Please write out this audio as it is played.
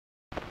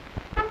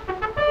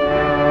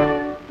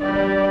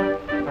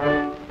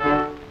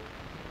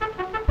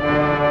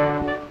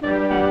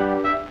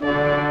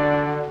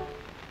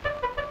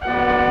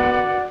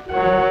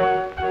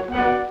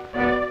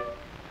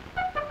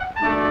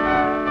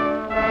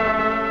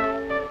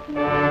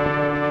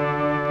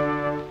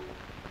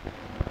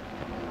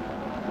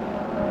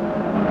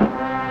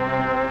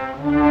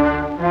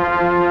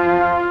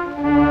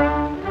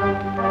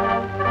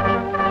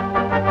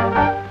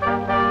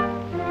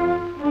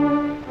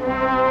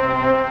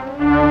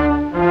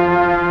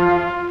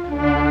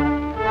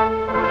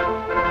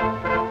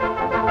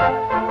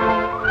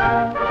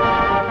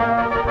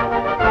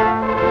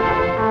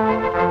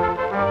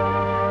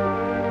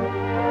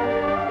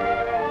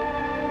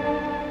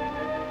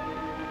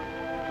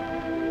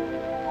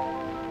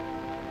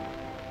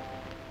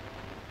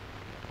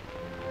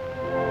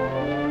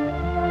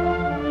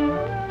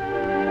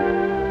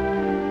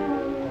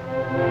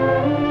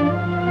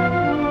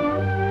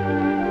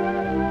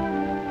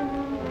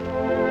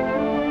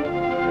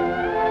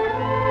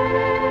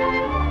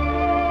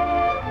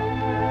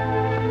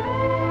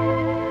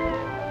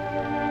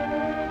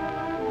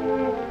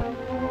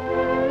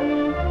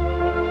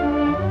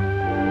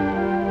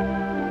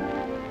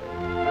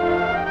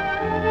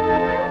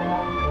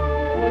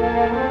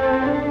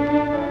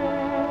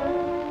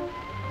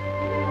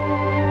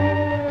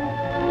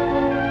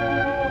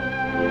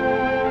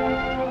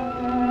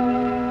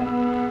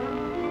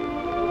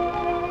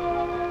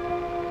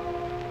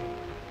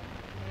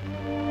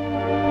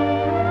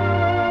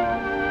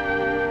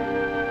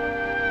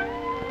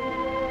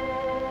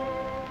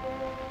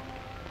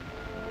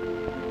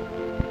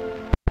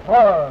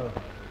sol.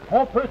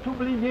 On peut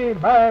oublier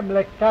même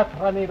les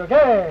 4 années de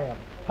guerre.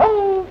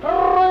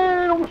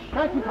 Entrez au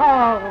chien qui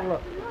parle.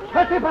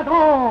 Cet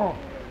épatant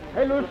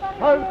est le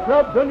seul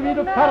club de nuit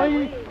de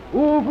Paris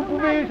où vous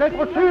pouvez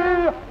être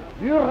sûr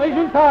du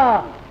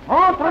résultat.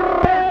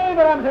 Entrez,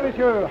 mesdames et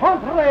messieurs.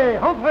 Entrez,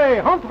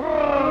 entrez,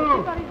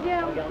 entrez.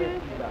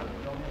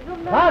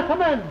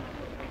 Gentlemen,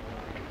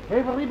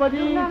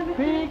 everybody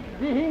speak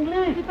the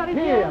English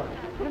here.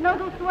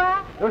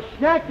 Le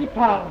chien qui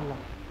parle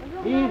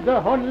is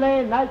the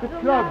only night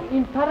club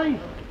in Paris,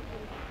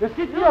 the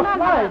city of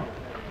life,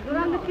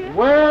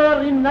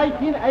 where in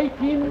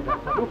 1918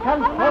 you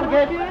can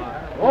forget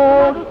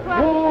all 2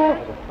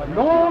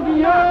 long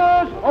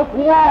years of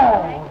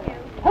war.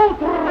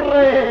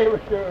 Entrez,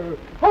 monsieur,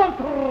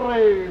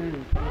 entrez.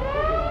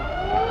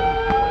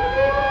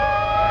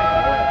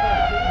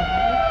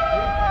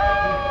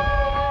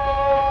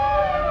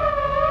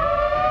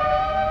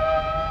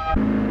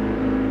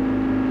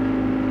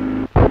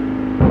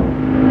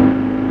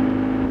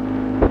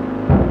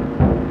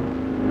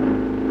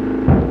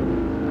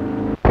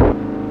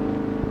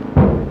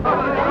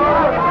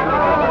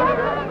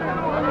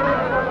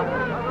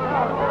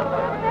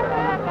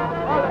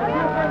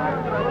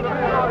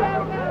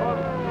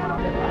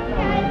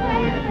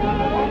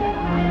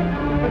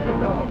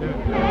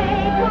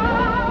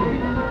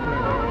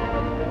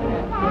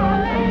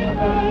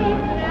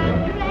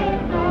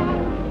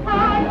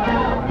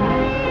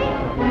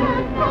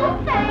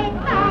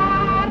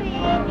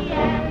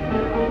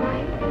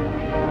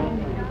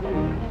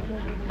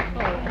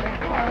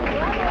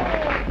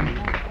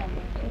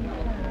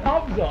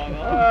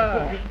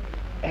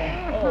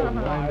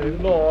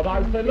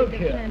 Look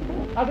here.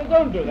 I said,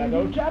 don't do that,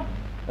 old chap.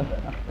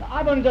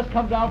 I've only just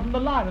come down from the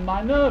line and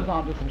my nerves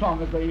aren't as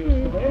strong as they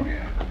used to be.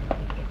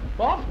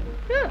 What?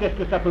 Qu'est-ce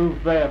que ça peut vous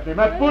faire? C'est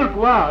ma poule,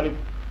 quoi. Allez,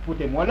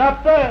 foutez-moi la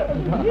paix.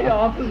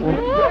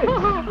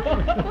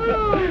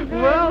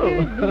 Well,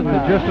 you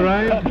just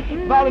arrived?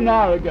 About an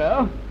hour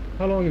ago.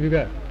 How long have you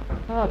got?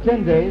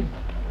 10 days.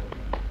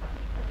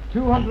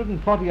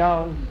 240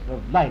 hours of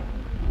life.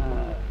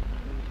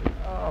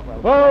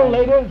 Well,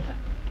 ladies,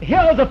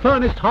 here's a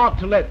furnished heart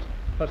to let.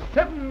 For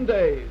 7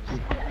 days.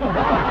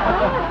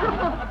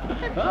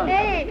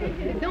 Hey,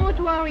 don't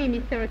worry,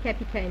 Mr.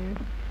 Captain.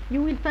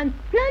 You will find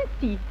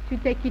plenty to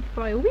take it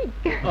for a week.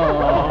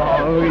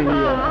 Oh,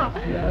 yes.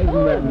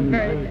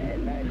 Very nice,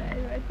 very nice,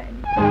 very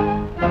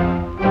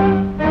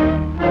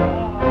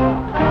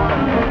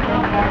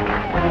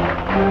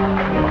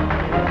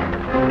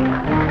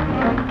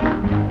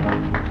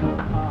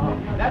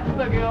That's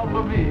the girl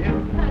for me.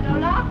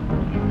 Lola,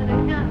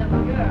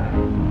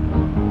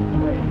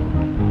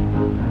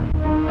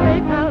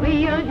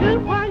 Paris, un jour,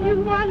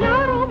 voyou, à la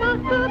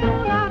romance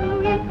dans la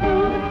rue et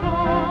tout le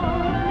temps.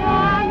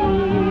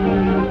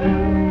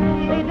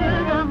 Les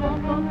deux amants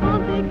sont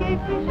entéqués,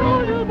 qui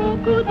changent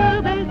beaucoup de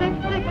belles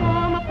extraits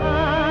comme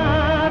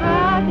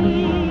paradis.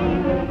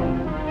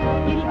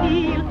 Il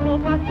dit, il faut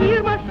partir,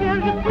 ma chère,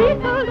 je suis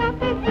soldat,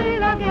 et c'est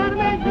la guerre,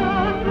 mais je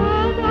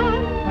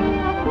redonne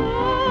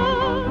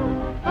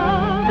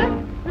avec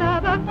la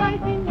bataille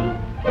finie,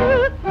 je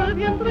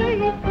reviendrai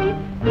ici,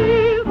 tu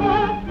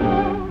vois.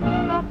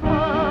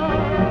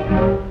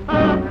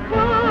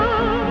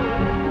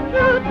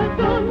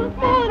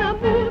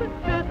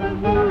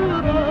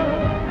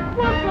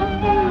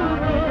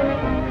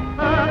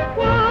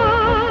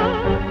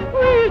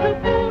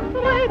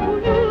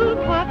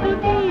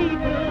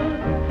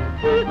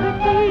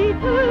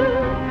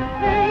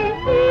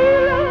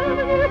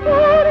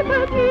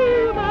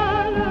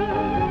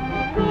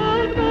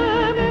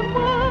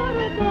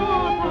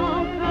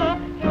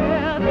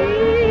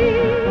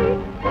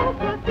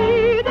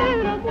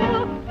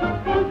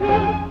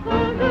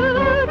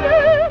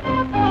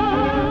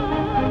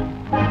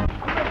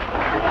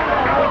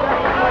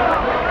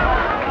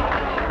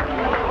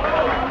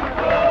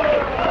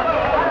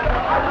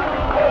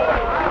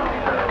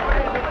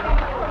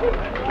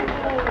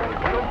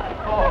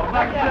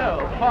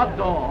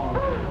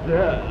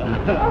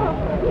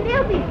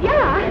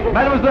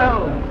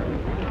 Mademoiselle,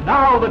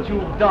 now that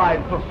you've died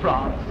for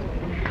France,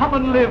 come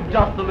and live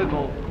just a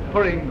little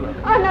for England.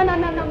 Oh, no,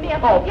 dear.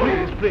 Oh,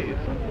 please,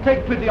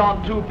 take pity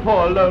on 2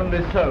 poor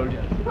lonely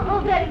soldiers.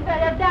 Oh, that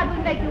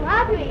will make you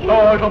happy.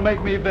 Oh, it'll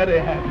make me very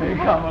happy.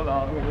 Come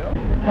along with you.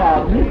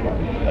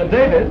 Pardon?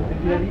 David,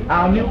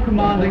 our new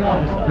commanding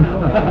officer.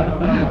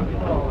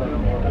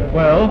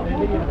 Well,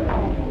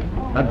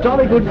 a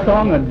jolly good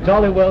song and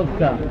jolly well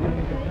sung.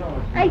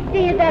 I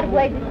say it that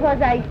way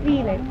because I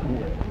feel it.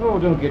 Oh,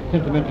 don't get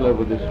sentimental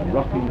over this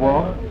rocky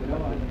war.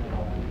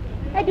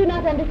 I do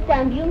not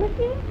understand you,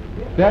 monsieur.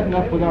 Bad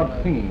enough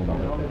without singing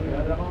about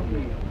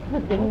it.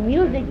 But the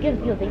music gives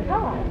you the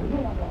heart,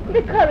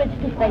 the courage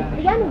to face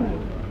the enemy,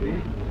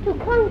 to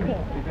conquer.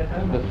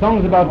 The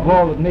songs about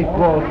war that make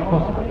war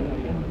possible.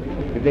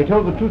 If they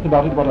told the truth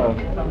about it, what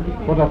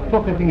a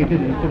fucky thing it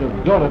is instead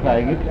of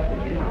glorifying it,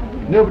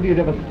 nobody would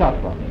ever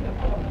start one.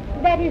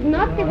 That is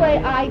not the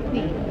way I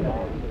feel.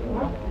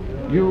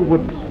 You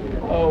wouldn't.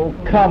 Oh,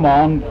 come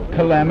on,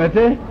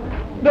 Calamity.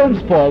 Don't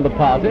spoil the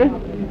party.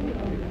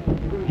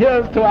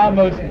 here's to our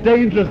most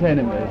dangerous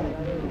enemies.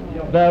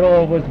 They're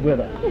always with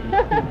us.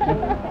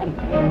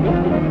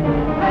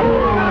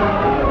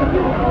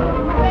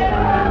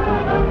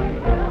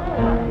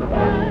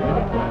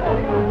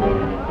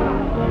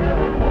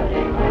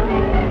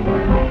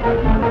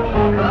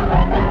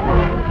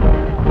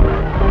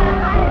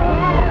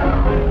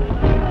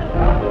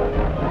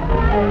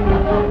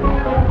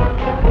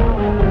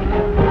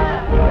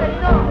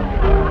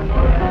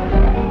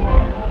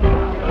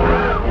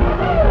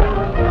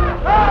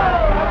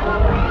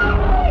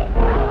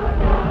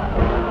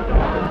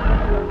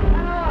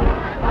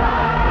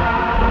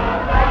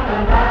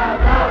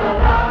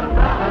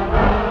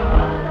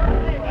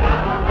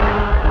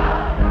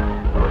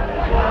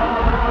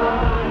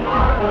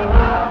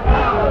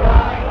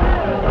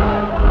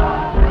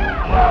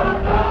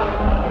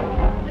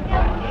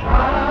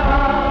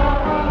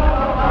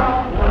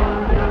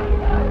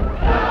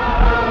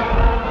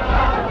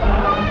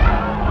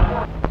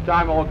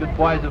 All good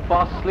boys are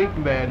fast asleep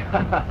in bed.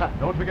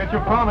 Don't forget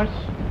your promise.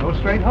 Go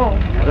straight home.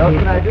 What else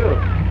can I do?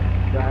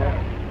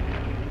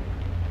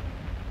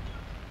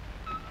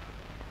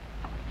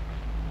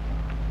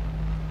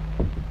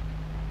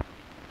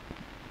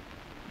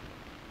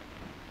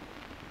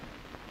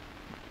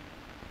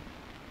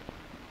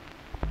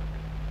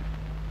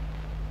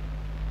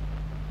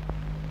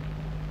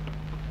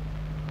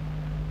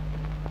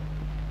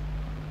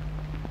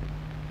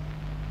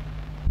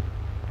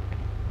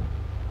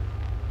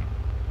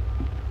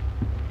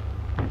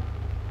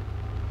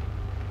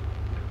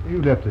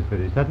 You left us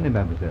very suddenly,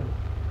 mademoiselle.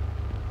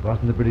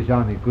 Wasn't the British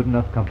Army good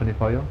enough company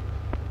for you?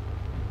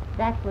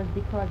 That was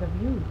because of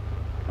you.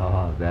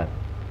 Oh, that.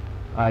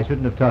 I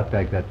shouldn't have talked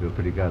like that to a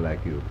pretty girl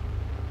like you.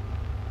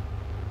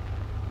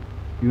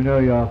 You know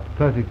you're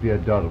perfectly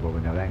adorable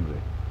when you're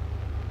angry.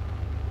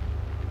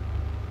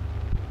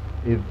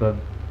 If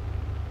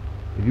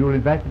you'll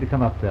invite me to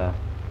come up there,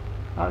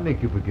 I'll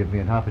make you forgive me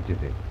in half a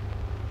jiffy.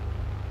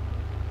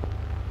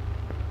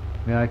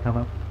 May I come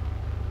up?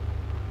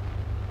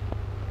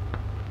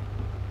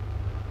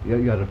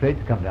 You're afraid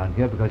to come down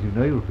here because you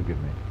know you'll forgive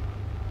me.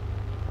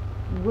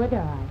 Would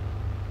I?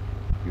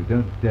 You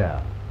don't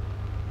dare.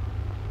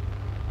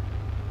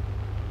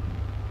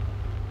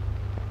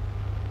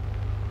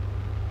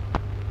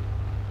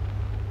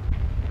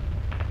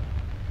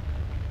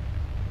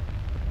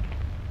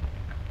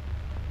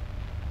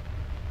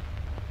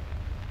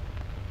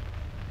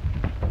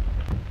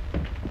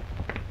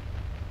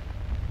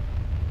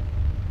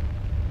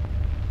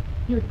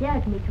 You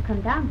dared me to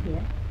come down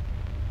here.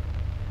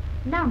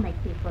 Now make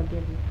me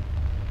forgive you.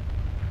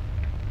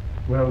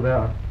 Well, there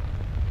are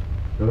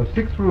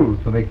 6 rules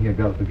for making a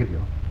girl forgive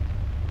you.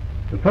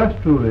 The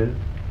first rule is,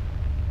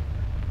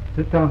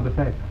 sit down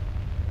beside her.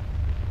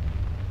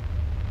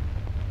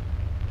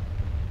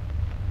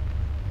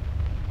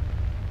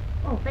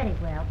 Oh, very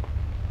well.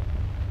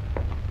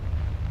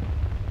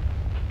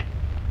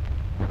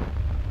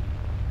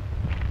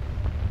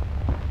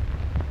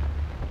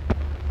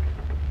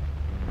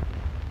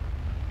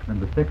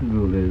 And the second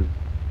rule is,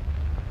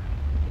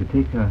 to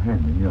take her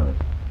hand in yours.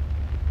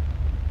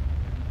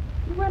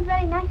 You weren't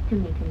very nice to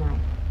me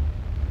tonight.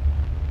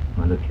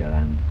 Well, look here,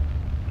 I'm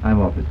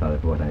awfully sorry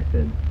for what I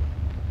said.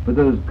 For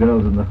those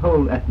girls and the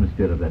whole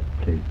atmosphere of that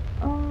place.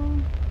 Oh,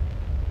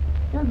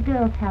 those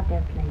girls have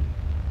their place.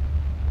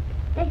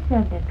 They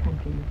serve their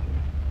country, monsieur.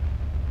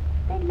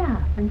 They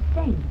laugh and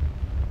sing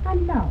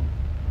and love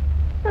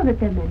so that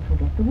their men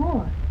forget the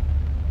war.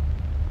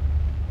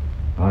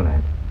 All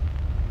right.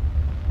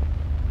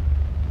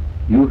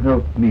 You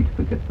helped me to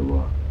forget the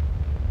war.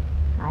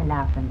 I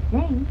laugh and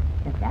sing,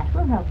 if that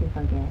will help you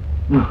forget.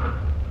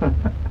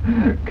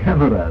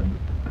 Camarades.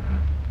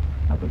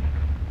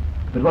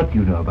 But what do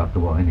you know about the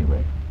war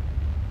anyway?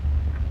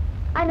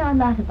 I know a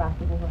lot about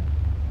the war.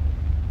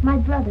 My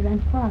brother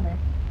and father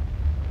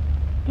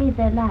gave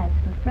their lives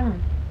for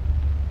France.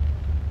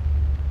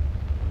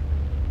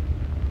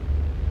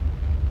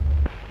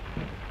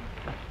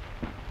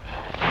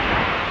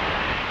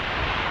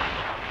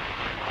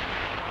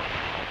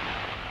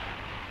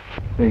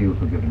 Say you've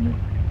forgiven me.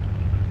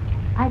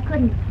 I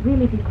couldn't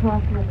really be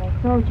cross with a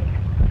soldier.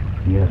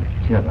 Yes,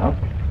 cheer up.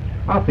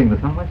 I'll sing the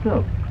song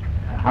myself.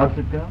 How does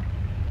it go?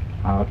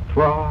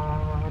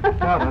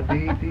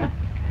 Ta-da-dee-dee.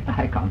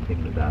 I can't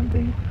sing the damn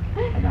thing.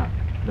 And now,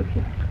 look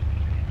here.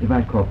 If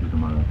I call you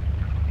tomorrow,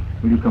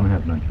 will you come and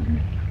have lunch with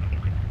me?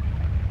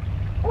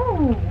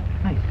 Oh.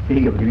 I say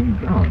you're getting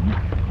drunk.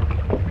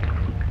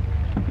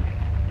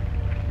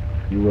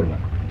 You will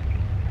not.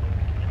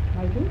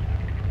 Maybe.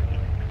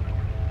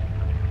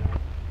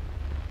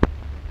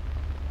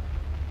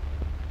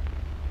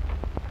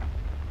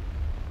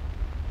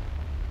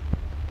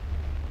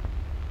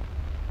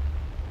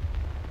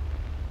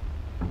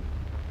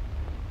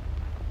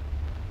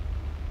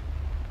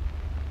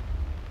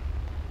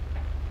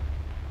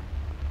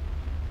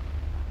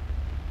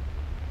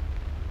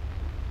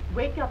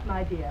 Wake up,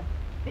 my dear.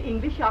 The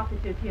English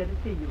officer's here to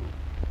see you.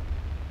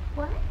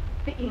 What?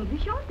 The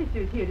English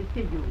officer's here to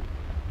see you.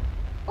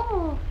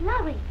 Oh,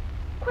 Larry.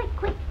 Quick,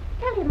 quick.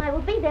 Tell him I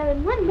will be there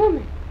in 1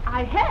 moment.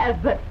 I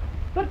have, but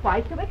But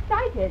why so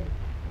excited?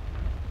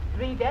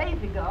 3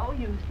 days ago,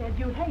 you said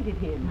you hated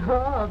him.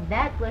 Oh,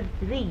 that was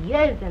 3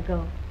 years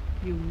ago.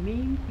 You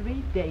mean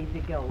 3 days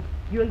ago.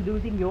 You're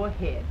losing your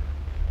head.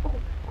 Oh,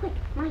 quick,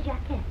 my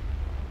jacket.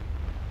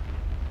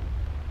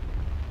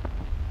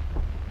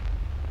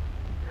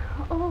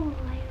 Oh,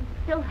 I am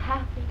so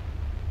happy.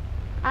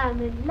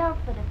 I'm in love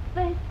for the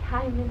first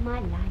time in my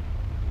life.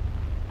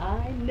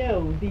 I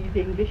know these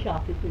English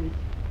officers.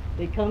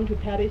 They come to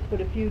Paris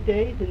for a few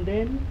days and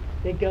then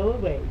they go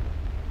away.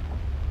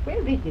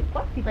 Where is it?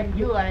 What's it? But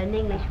you are an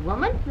English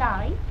woman,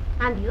 Florrie,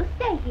 and you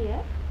stay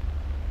here.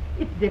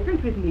 It's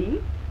different with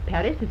me.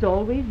 Paris has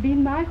always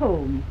been my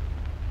home.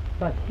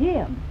 But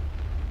him,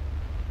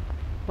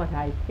 what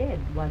I said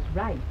was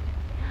right.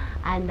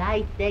 And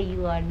I say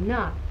you are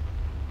not.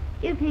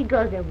 If he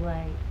goes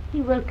away,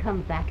 he will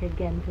come back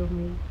again to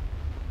me.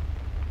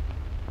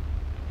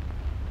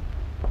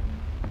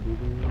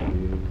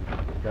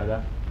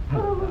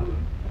 Oh.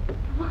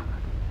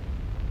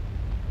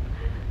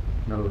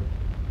 No.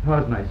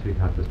 How's my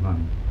sweetheart this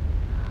morning?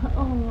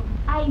 Oh,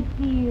 I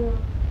feel...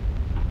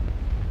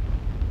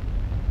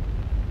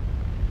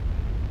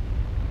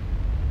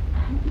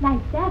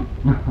 like that.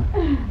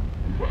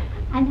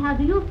 And how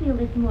do you feel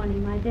this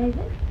morning, my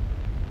David?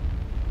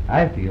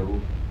 I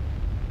feel...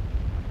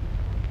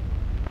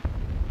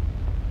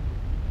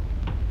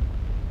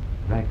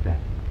 like that.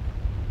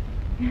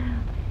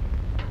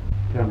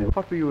 Tell me,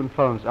 what were you and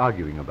Florence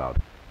arguing about?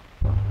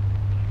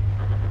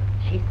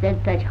 She said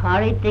such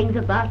horrid things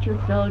about you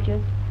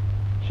soldiers.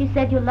 She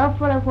said you love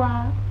for a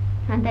while,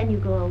 and then you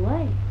go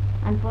away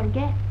and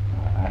forget.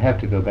 I have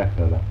to go back,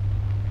 Lola.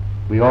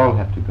 We all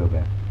have to go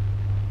back.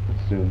 But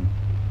soon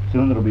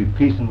there'll be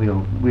peace and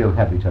we'll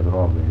have each other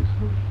always.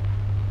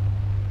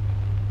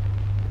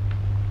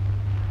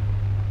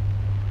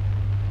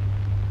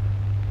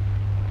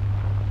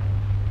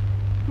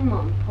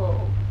 Mon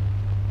Paul,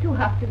 you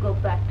have to go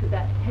back to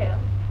that hell.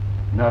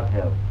 Not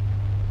hell.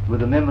 With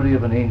the memory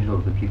of an angel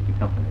to keep you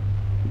company.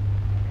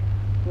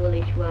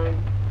 Foolish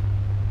one.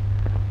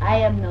 I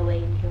am no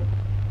angel.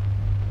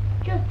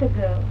 Just a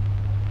girl.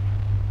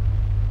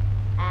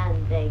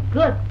 And a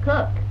good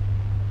cook.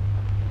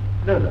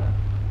 Lola,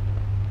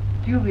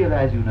 do you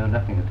realize you know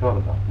nothing at all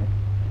about me?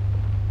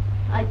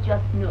 I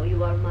just know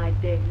you are my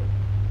David.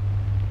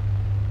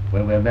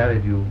 When we're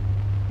married, you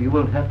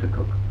won't have to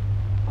cook.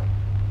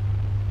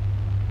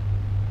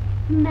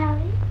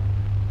 Married?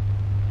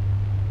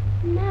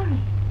 Married?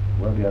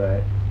 Well,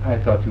 dear, I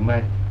thought you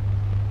might.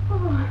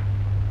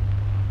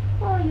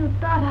 Oh, you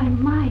thought I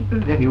might.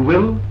 Then you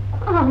will?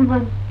 Oh, my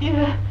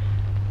dear.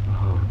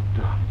 Oh,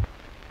 darling.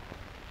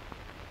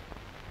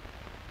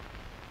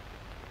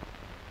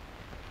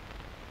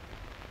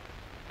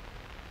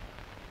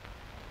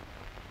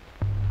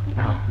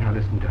 Now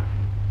listen, darling.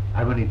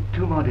 I've only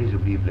 2 more days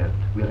of leave left.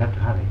 We'll have to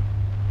hurry.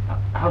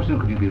 How soon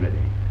could you be ready?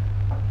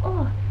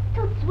 Oh,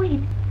 too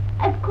sweet.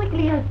 As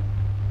quickly as...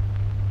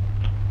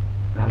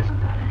 Now listen,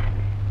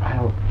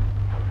 darling.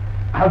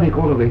 I'll make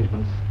all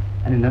arrangements,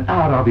 and in an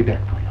hour I'll be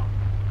back for you.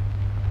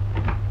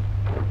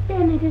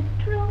 Then it is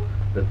true.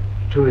 The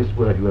truest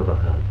word you ever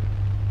heard.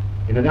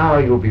 In an hour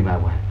you'll be my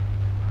wife.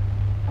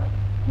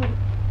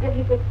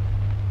 David.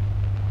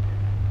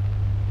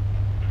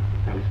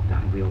 Now listen,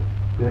 darling,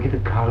 we'll get a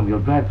car and we'll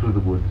drive through the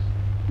woods.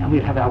 And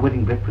we'll have our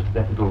wedding breakfast at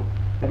that little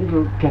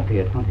cafe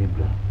at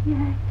Fontainebleau.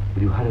 Yes.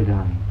 Will you hurry,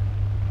 darling?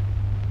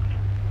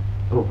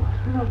 Oh, what?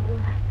 Oh.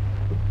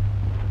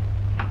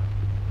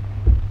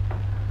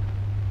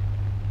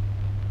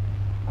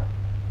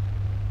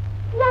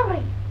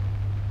 Glory!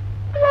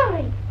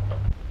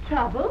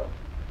 Trouble?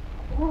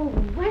 Oh,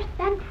 worse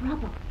than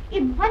trouble.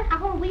 In 1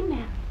 hour we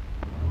marry.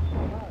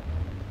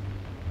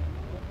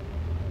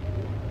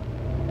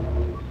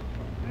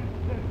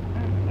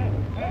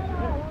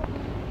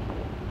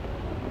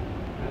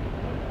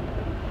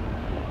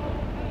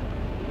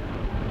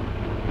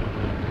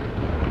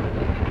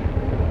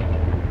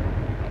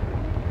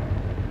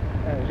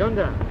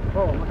 Gendarme.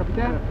 Oh, mon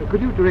capitaine.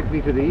 Could you direct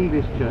me to the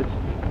English church?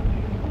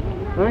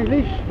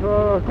 English?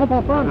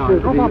 Comprends pas, No, monsieur,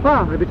 comprends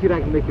pas. But I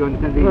can make you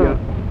understand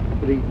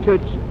the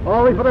church.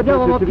 Oh, il faudrait bien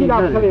avoir mon petit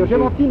là, vous savez. J'ai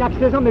mon the- petit là,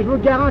 16 ans, mais je vous le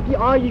garantis.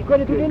 Ah, il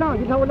connaît toutes les langues.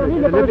 Il parle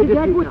aussi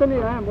bien que vous, tenez,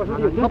 hein. Moi,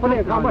 je dis,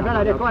 comprenez, quand moi, j'allais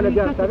à l'école,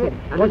 bien, vous savez.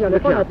 Moi, j'allais à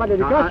l'école, on n'avait pas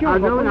d'éducation. I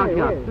know comprenez,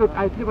 now, oui. Look,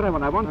 I see what I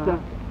want. I want,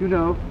 you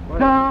know, Ouais.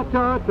 ta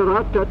ta ta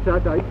ta ta ta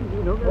ta. You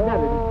know, Oh, that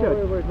is oui, church.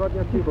 oui, je vois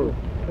bien ce qu'il faut.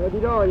 Dis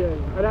donc,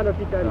 allez à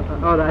l'hôpital.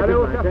 all right, Allez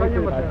au goodbye. faire Thank soigner,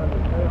 you. mon cher.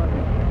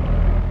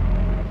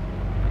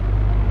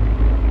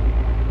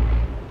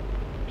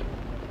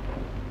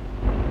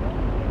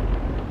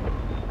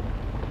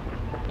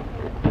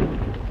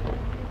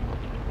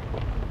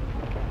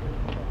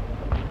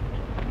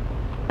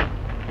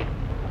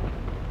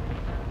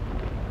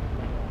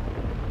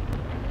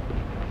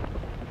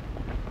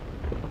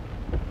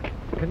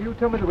 Can you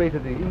tell me the way to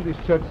the English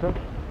church, sir?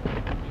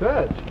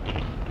 Church?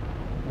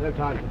 No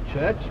time for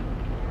church.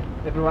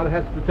 Everyone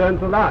has to return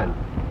to line.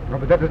 No,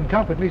 but that doesn't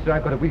count with me, sir.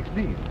 I've got a week's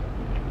leave.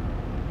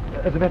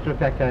 As a matter of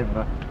fact,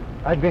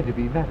 I'm going to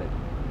be married.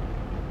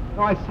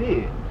 Oh, I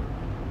see.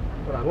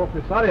 Well, I'm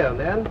awfully sorry, old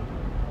man.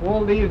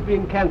 All leave's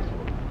been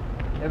cancelled.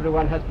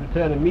 Everyone has to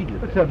return immediately.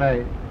 But, sir,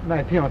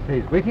 my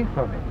fiancé is waiting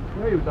for me.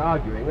 No use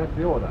arguing, that's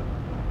the order.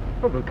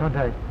 Oh, well, can't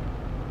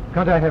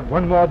I have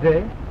one more day?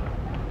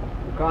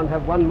 You can't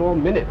have one more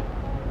minute.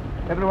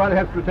 Everyone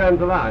has to return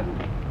to line.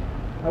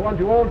 I want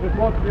you all to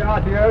report to the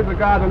RTO, the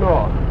Gare du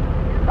Nord.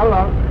 Come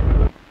along.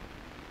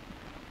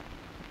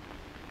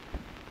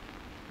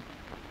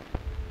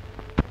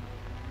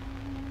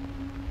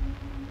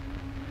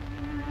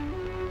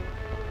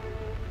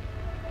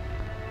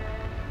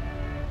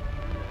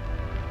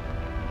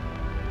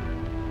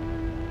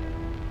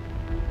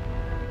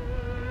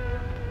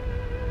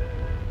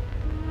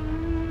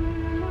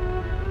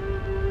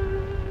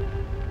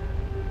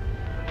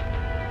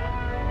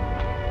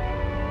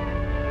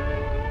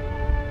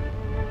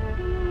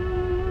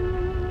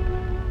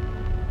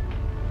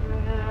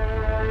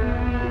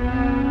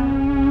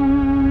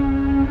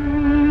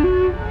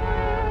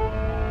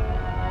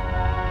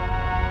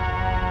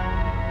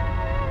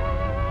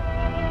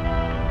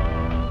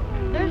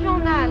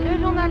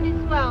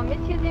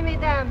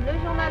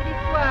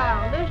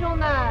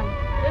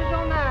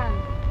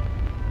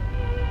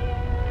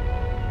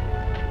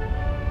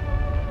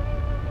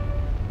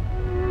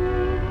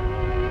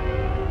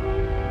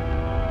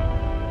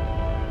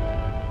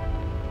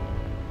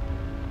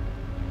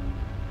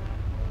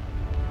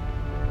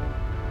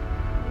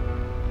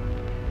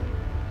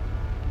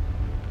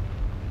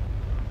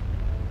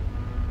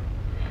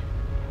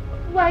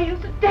 Why you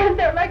stand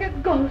there like a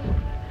ghost?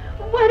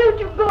 Why don't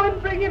you go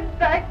and bring him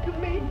back to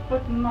me?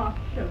 But ma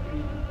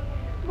chérie,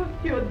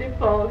 Monsieur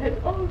Depaul has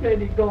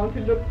already gone to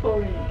look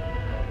for him.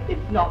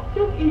 It's not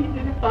so easy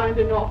to find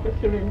an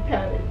officer in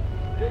Paris.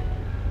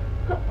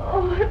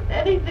 Oh, if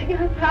anything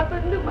has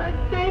happened to my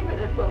David,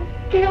 it will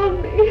kill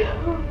me.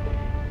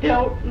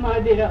 Don't, my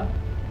dear.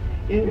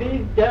 In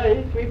these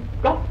days, we've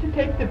got to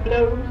take the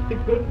blows the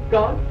good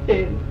God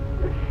sends.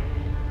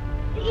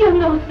 You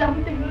know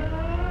something.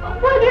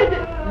 What is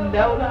it?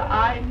 Lola,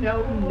 I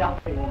know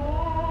nothing.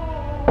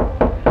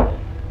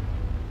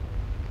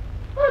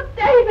 Oh,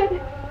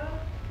 David!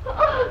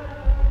 Oh.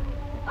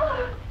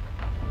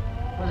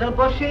 Mademoiselle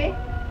Bochet,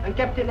 un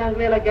capitaine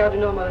anglais à la gare du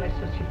Nord m'a donné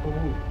ceci pour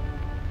vous.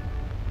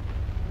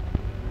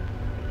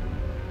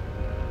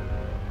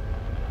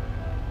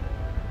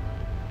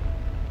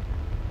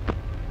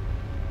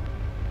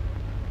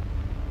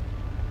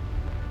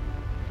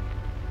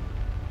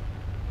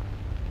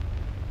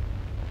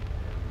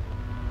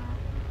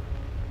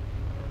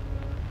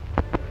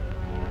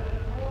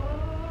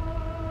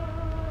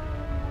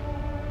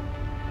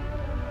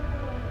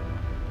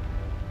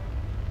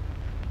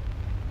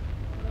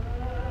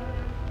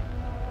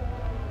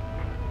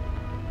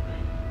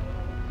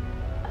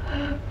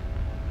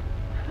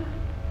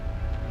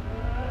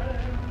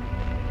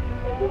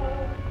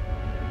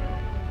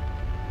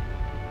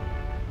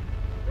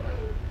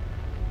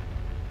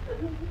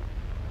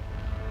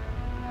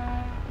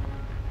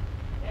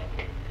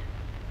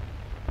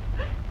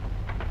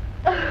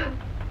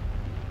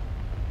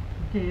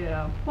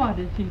 Dear, what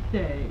does he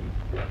say?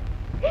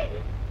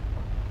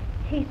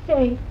 He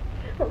say,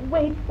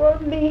 wait for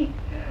me.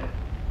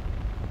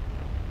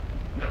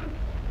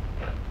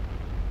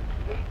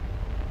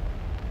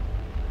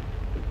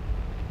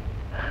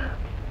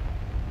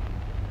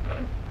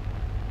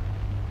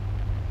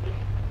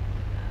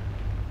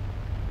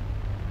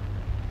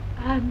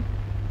 And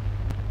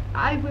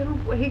I will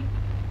wait.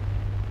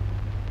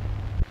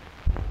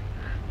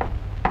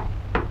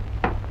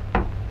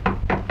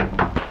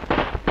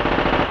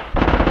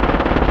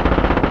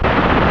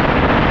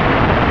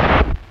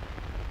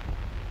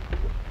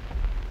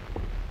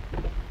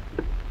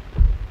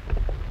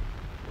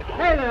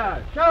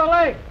 Show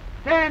leg!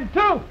 Stand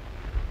to!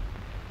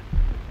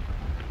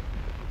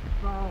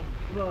 Oh,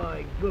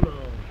 boy, good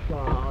old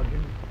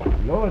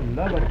Sergeant. Lord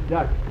love a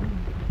duck.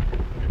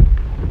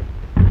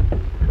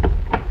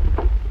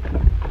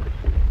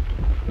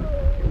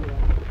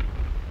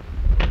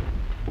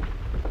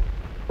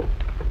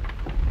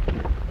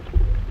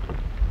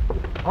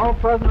 All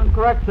present and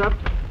correct, sir.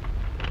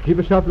 Keep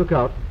a sharp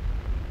lookout.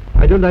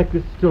 I don't like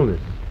this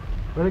stillness.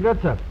 Very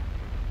good, sir.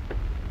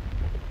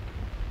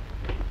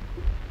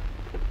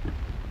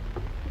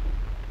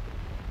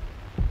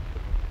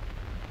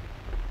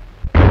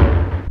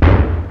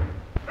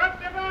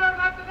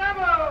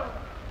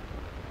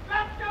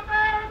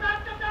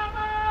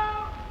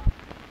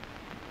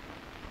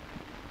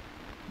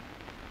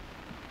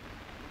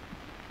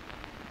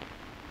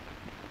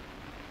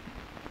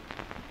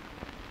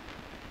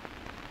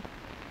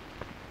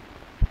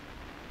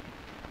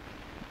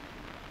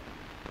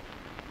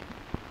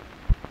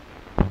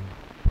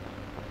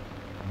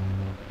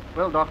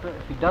 Well, Doctor,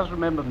 if he does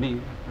remember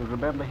me, he'll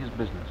remember his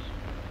business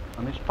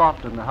and his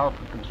part in the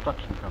Halford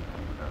Construction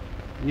Company.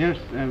 Yes,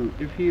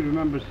 if he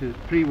remembers his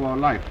pre-war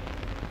life,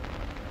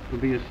 it will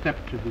be a step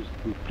to his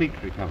complete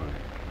recovery.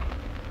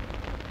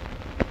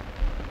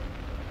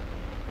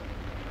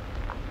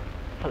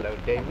 Hello,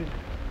 David.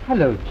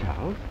 Hello,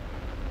 Charles.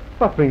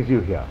 What brings you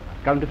here?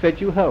 Come to fetch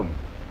you home.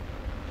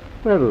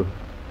 Well,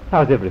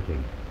 how's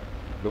everything?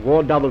 The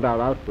war doubled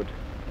our output.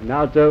 And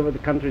now it's over, the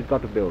country's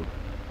got to build.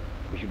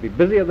 We should be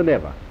busier than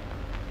ever.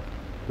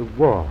 The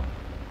war.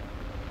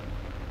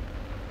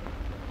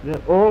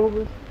 They're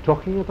always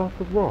talking about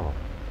the war.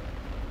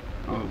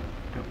 Oh,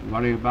 don't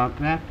worry about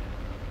that.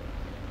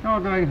 You're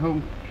going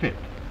home fit.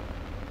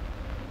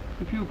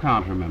 If you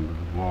can't remember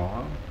the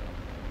war,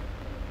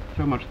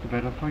 so much the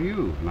better for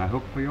you, and I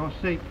hope for your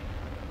sake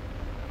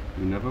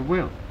you never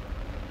will.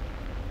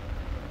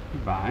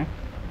 Goodbye.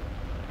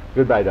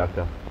 Goodbye,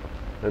 Doctor.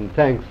 And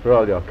thanks for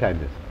all your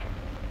kindness.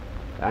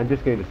 I'm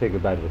just going to say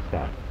goodbye to the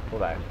staff. All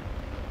right.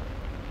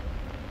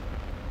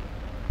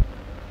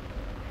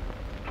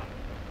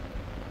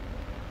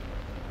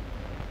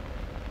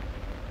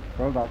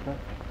 Well, Doctor?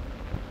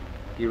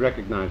 He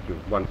recognized you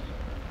at once.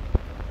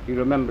 He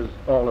remembers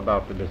all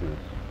about the business.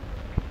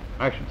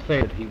 I should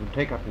say that he would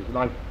take up his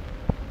life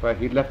where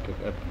he left it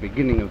at the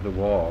beginning of the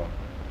war,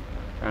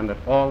 and that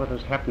all that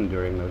has happened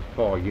during those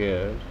 4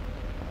 years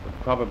would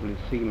probably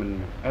seem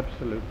an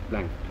absolute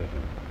blank to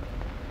him.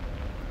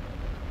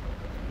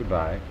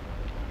 Goodbye.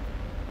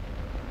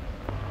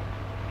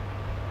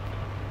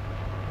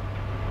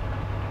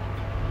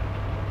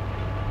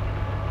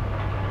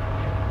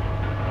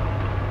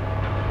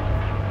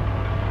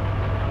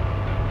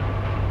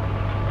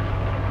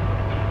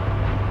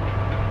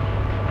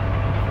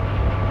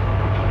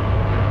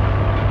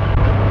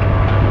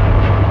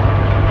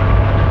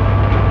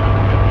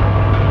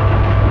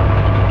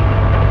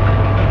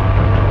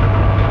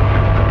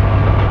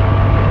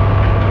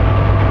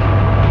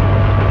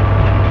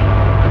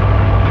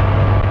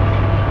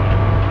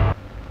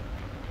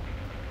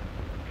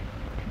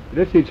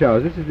 Let's see,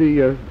 Charles. This is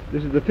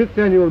the 5th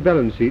annual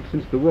balance sheet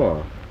since the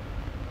war.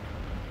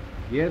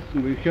 Yes,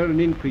 and we've shown an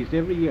increase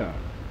every year.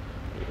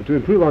 To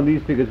improve on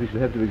these figures, we shall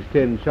have to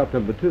extend shop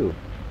number 2.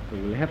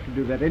 Well, we'll have to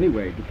do that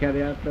anyway to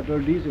carry out that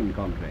Rhodesian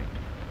contract.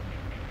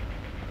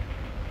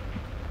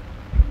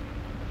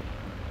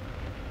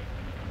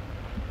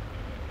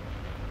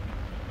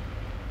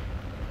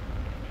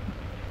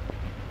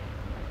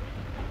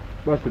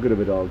 What's the good of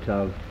it all,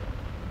 Charles?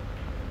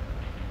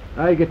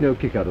 I get no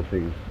kick out of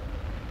things.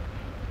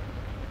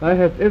 I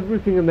have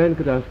everything a man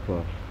could ask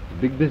for.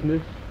 Big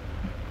business,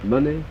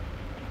 money,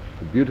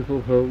 a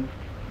beautiful home.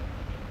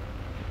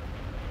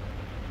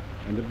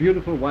 And a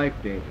beautiful wife,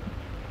 David.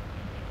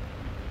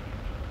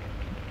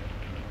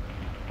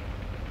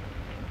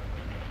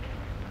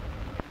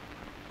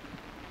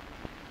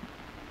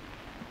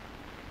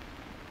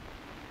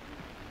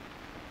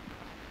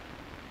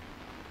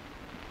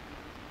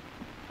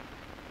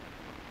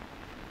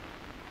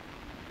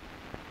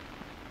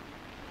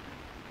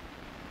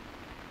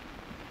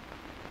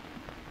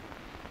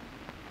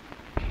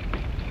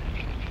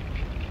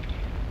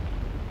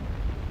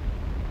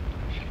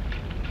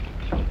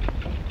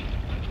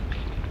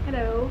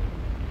 Hello.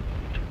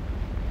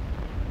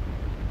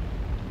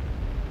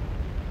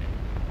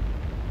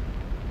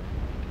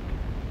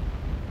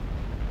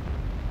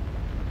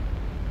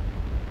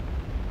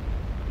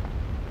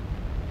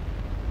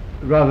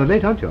 Rather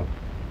late, aren't you?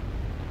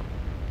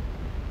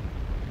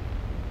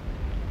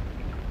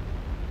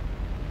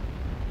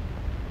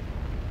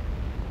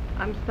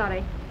 I'm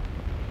sorry.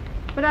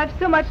 But I've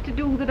so much to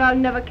do that I'll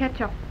never catch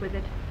up with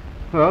it.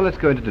 Well, let's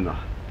go into dinner.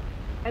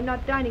 I'm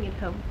not dining at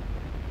home,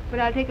 but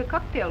I'll take a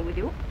cocktail with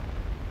you.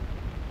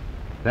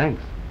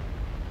 Thanks.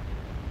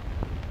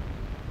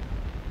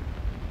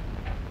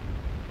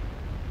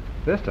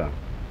 Vesta.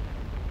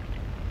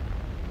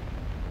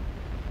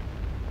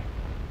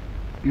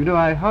 You know,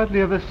 I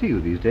hardly ever see you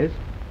these days.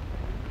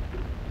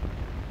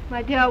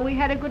 My dear, we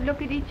had a good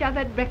look at each other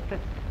at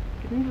breakfast,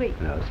 didn't we?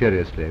 No,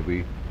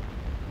 seriously,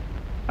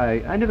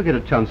 I never get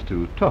a chance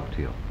to talk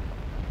to you.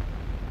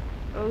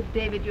 Oh,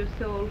 David, you're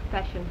so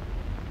old-fashioned.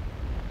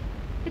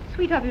 It's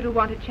sweet of you to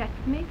want to chat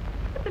with me,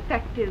 but the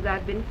fact is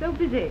I've been so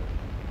busy.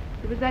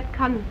 There was that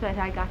concert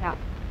I got up,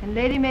 and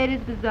Lady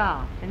Mary's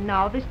Bazaar, and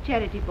now this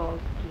charity ball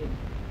scheme.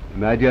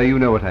 My dear, you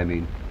know what I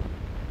mean.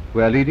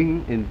 We're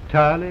leading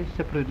entirely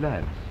separate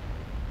lives.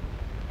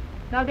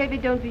 Now,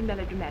 David, don't be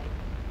melodramatic.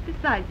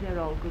 Besides, they're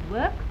all good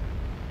work.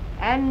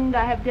 And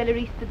I have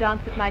Deloryse to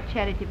dance at my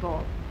charity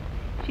ball.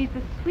 She's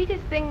the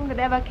sweetest thing that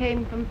ever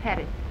came from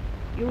Paris.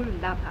 You'll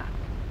love her.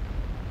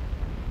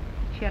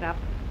 Cheer up.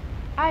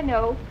 I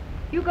know.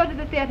 You go to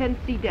the theatre and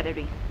see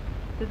Deloryse.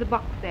 There's a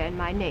box there in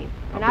my name,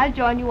 and I'll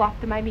join you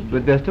after my meeting.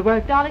 But Vesta, why?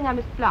 Darling, I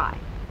must fly.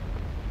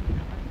 I'll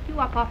pick you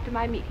up after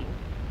my meeting.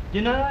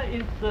 Dinner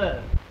is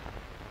served.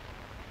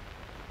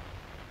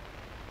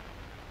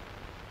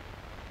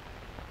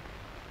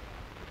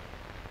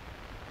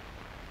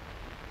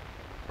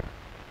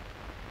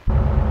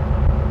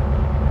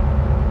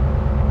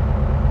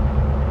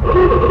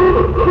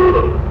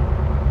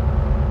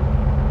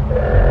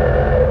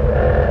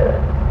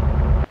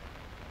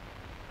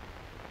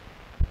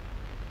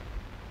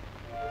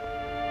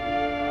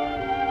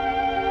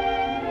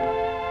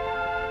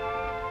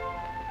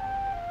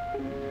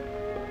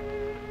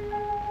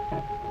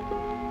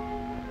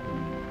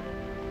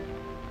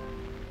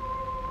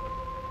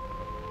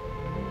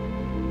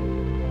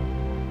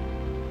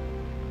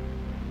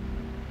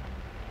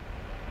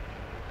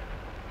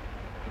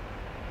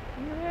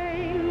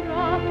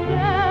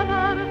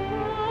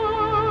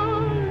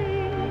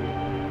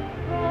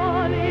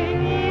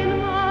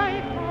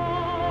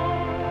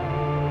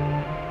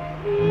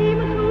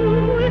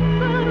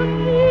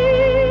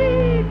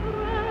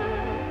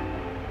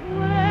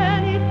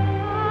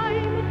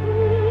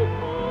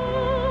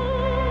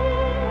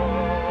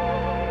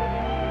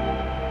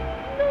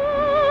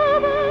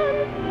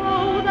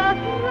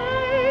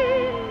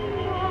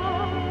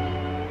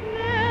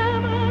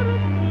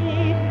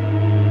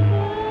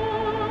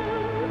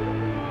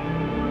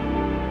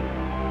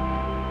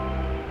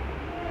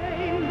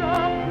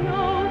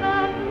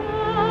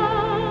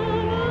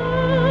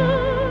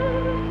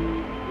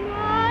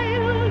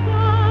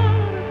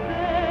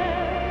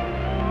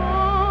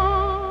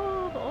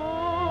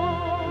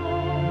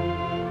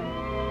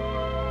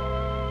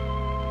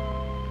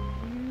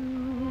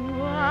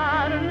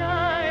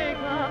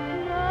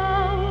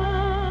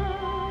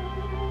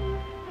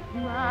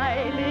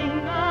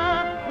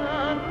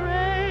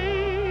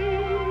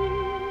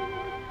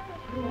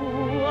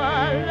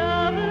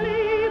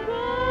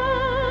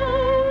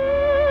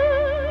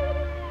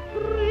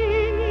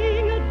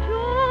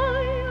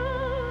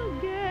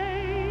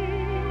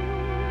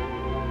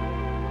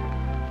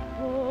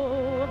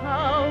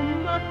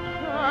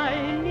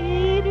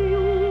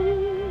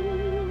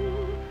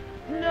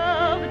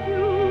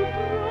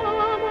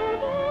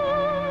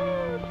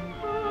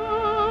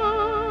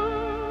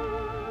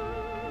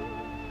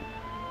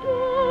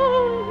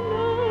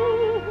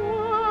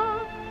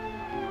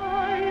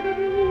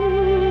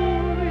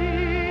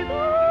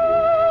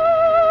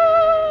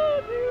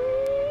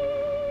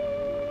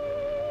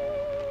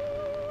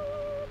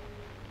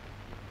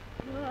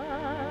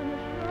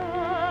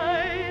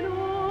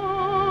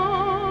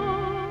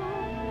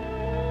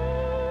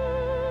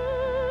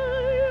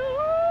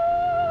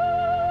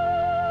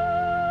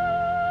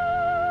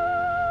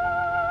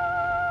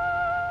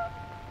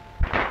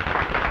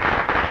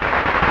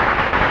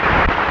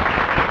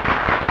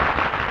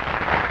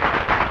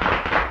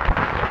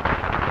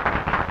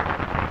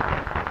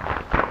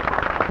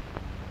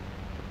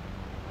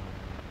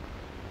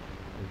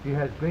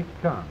 great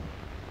charm.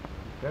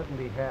 He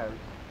certainly has.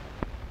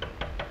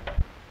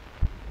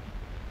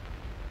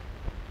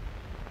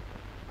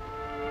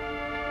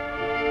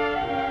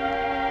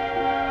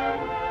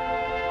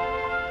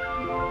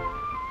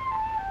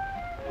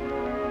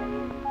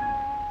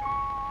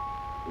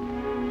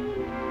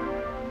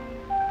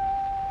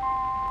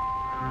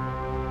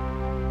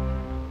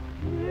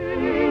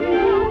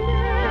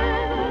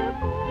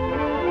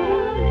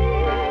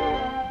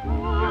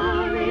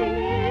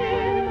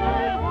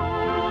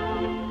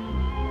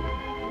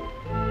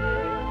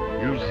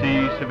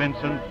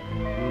 Vincent?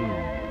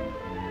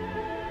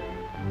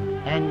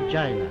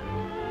 Angina.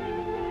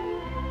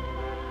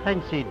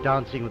 Fancy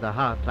dancing with a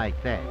heart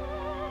like that.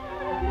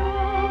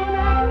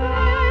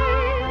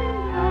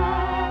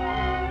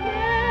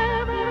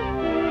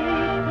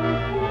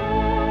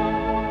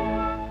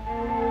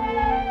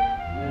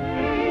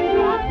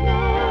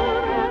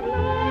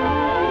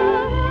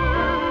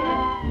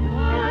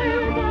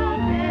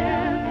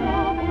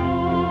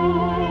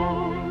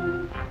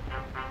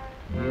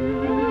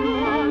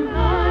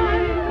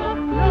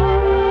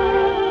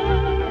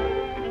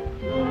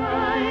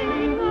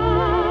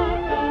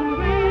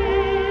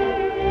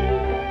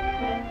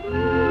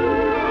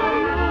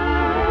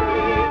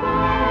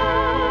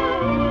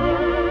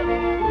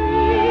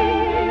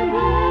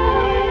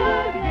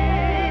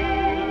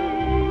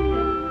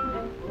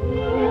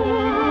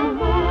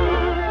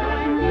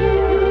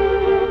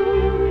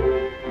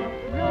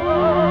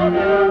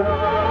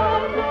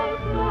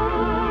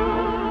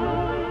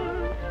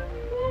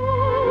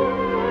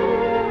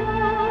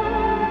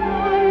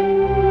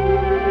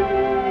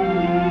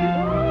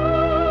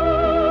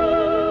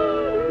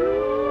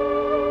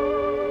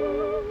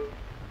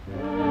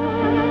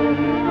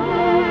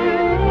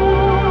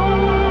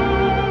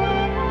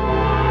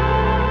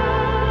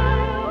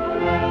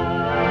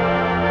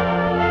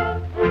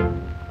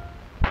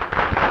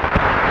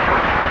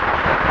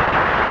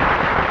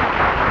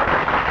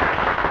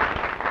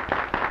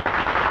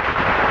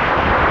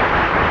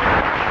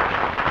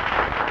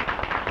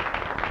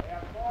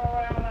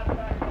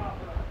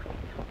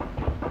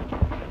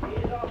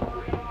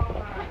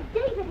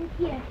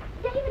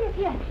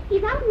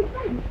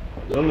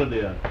 Lola,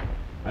 dear,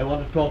 I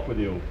want to talk with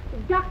you.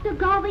 Dr.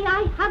 Garvey,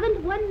 I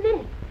haven't 1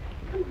 minute.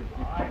 Come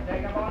on.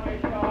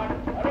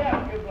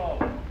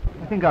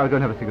 I think I'll go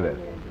and have a cigarette.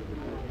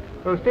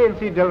 Oh, stay and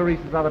see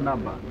Deloryse's other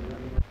number.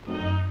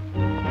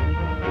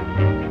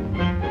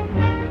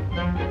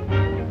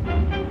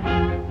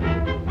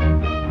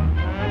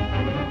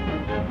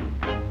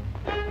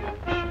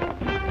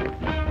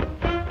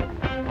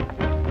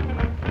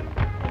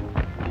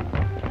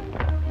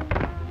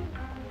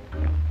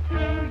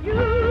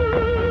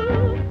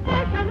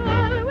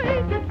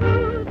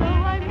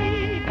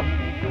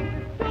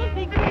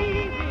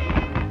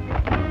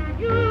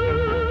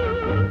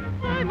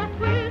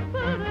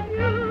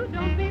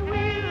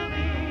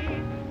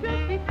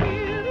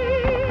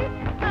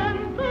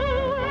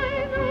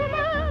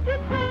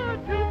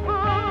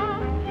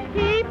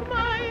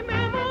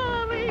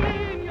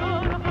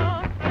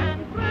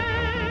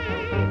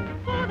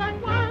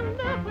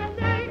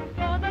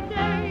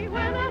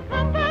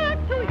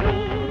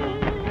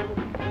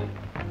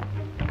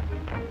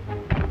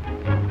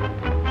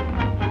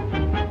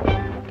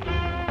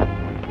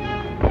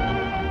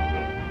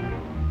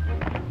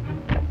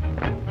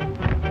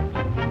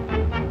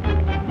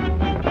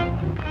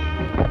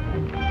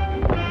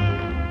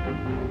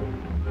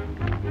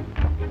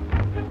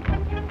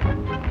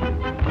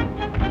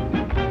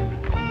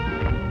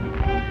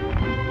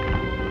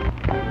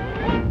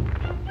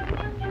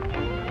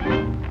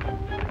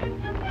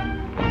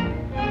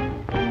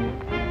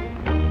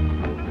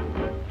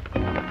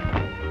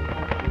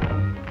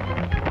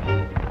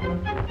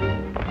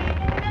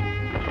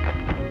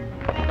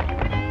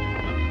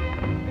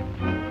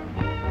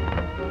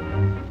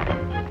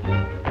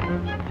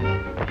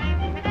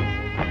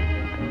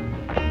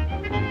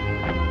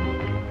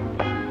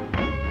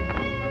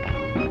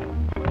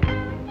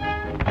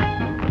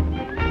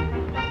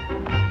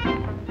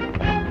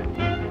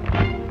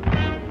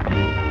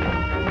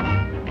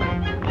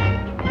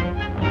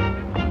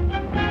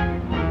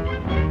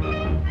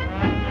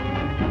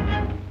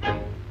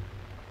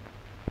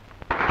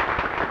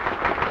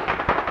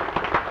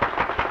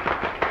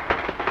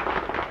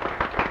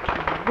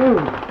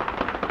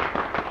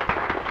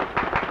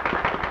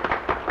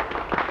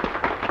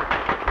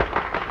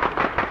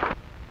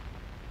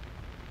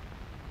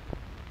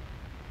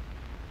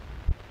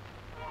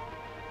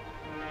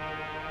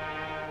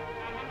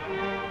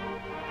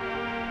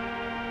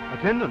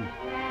 Attendant.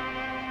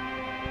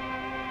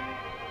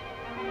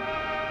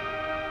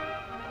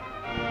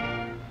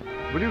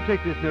 Will you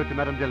take this note to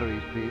Madame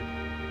Deloryse, please?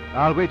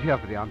 I'll wait here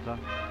for the answer.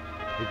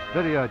 It's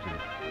very urgent.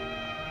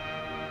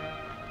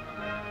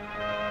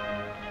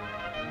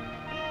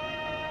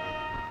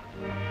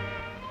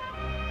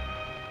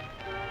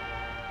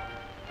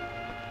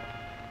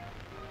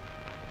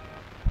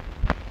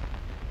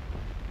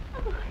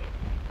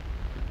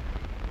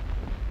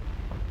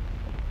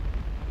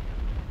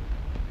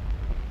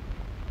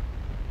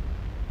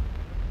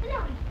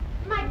 No.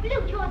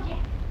 blue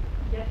Georgette.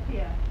 Yes,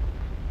 dear.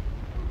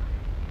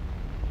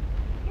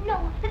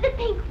 No, the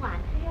pink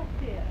one. Yes,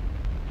 dear.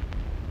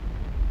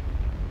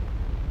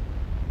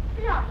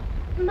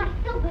 Lottie, my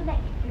silver lace.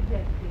 Yes,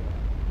 dear.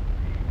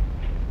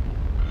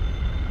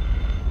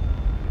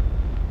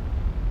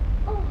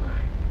 Oh,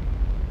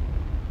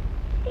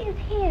 he is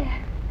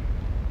here.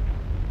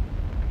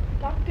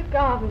 Dr.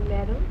 Garvin,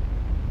 madam.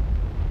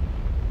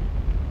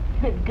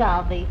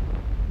 Garvey.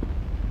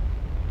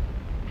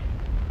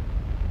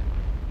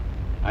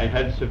 I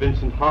had Sir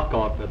Vincent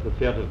Harcourt at the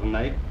theatre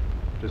tonight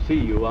to see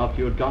you after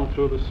you had gone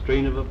through the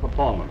strain of a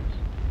performance.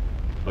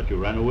 But you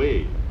ran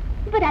away.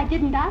 But I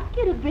didn't ask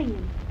you to bring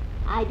him.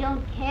 I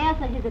don't care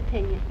for his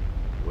opinion.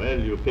 Well,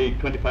 you paid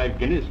 25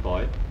 guineas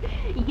for it.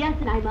 Yes,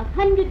 and I'm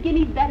 100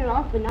 guineas better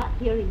off for not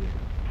hearing you.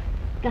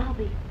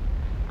 Garvey,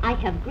 I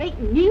have great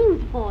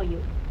news for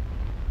you.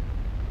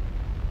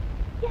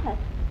 Yes,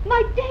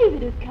 my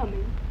David is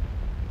coming.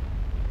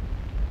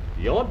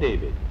 Your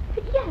David?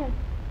 Yes,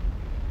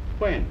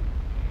 When?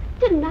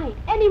 tonight,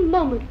 any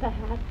moment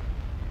perhaps.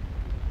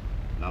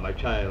 Now, my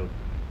child,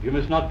 you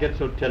must not get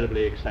so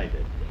terribly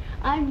excited.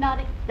 I'm not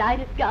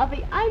excited,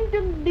 Garvey. I'm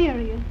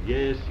delirious.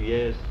 Yes,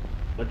 yes,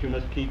 but you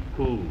must keep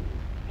cool.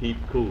 Keep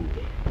cool.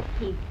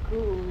 Keep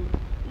cool.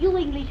 You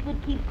English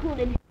would keep cool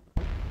in...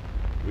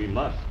 We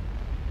must.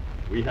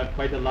 We have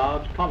quite a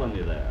large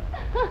colony there.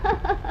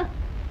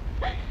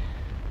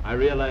 I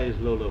realize,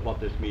 Lola, what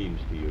this means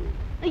to you.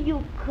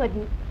 You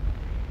couldn't.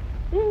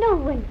 No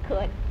one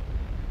could.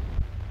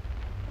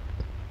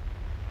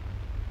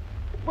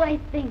 Why,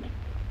 think.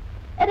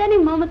 At any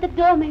moment the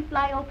door may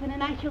fly open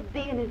and I shall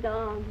be in his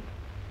arms.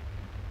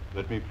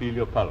 Let me feel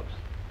your pulse.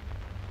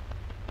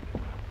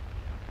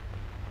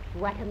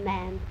 What a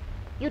man.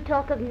 You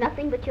talk of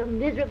nothing but your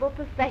miserable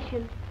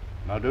profession.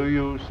 Now do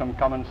use some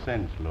common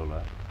sense,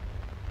 Lola.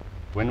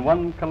 When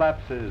one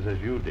collapses as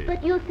you did...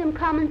 But use some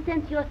common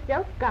sense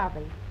yourself,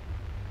 Garvey.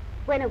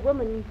 When a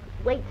woman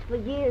waits for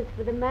years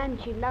for the man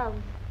she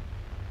loves,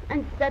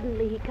 and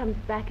suddenly he comes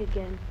back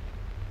again,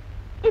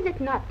 is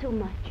it not too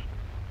much?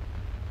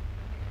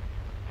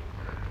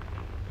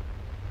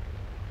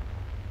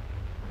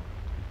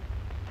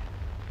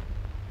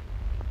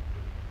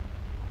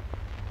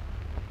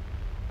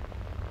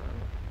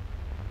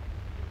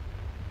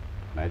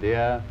 My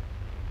dear,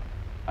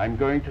 I'm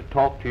going to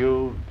talk to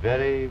you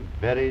very,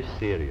 very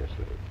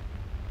seriously.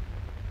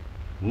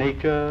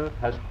 Nature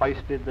has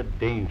hoisted the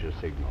danger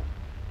signal.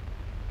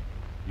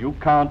 You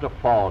can't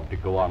afford to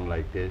go on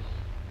like this.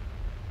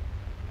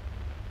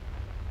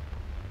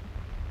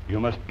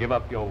 You must give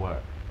up your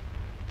work.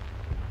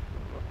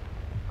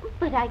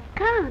 But I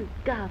can't,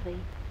 Garvey.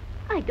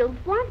 I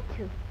don't want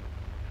to.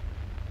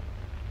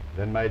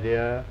 Then, my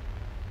dear,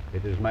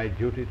 it is my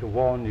duty to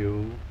warn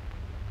you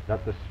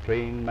that the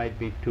strain might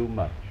be too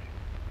much.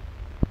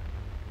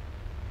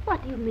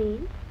 What do you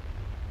mean?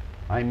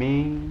 I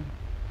mean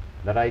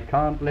that I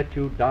can't let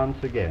you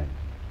dance again.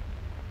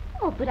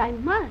 Oh, but I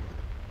must.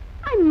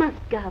 I must,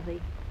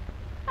 Garvey.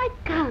 I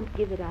can't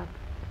give it up.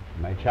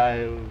 My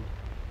child,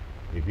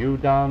 if you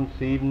dance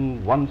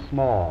even once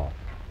more,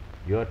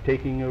 you're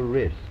taking a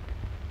risk,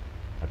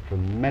 a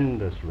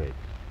tremendous risk.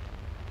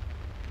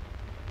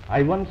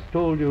 I once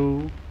told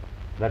you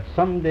that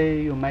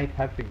someday you might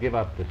have to give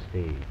up the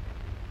stage.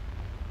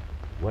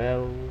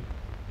 Well,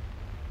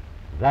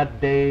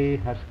 that day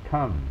has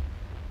come,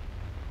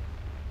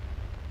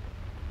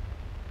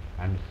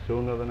 and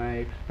sooner than I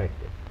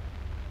expected.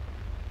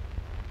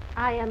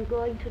 I am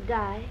going to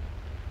die.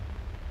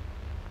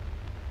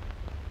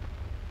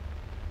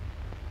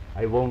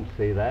 I won't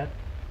say that.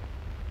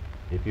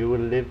 If you will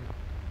live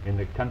in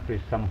the country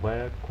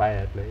somewhere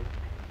quietly,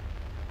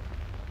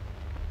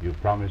 you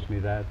promise me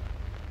that?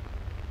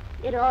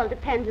 It all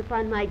depends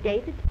upon my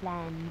David's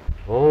plans.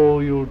 Oh,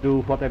 you'll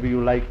do whatever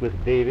you like with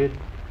David,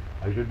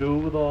 as you do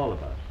with all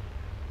of us.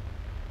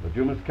 But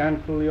you must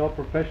cancel your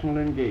professional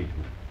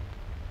engagement.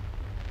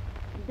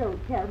 Don't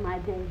tell my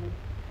David.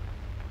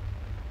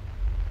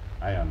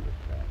 I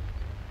understand.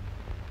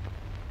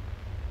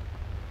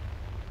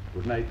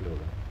 Good night, Lola.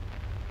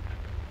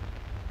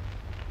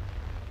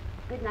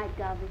 Good night,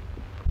 Garvey.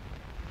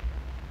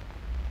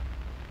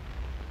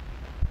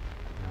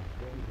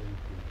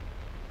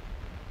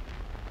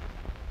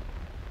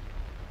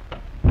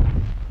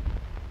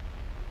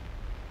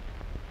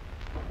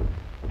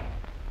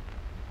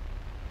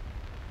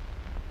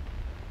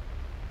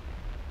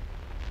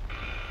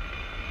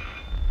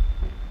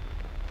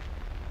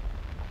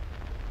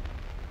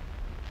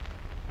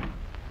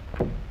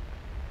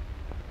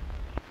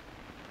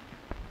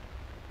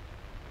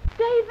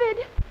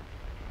 David!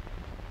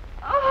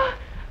 Oh!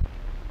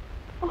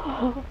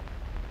 Oh!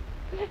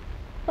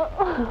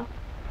 Oh!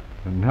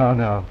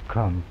 Now,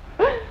 come.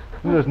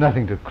 There's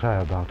nothing to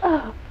cry about.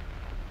 Oh.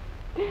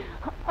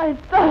 I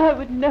thought I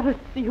would never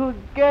see you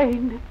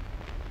again.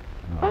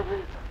 No.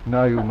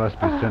 Now you must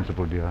be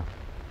sensible, dear.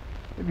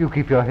 If you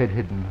keep your head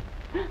hidden,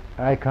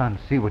 I can't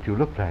see what you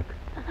look like.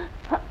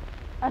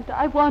 And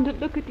I want to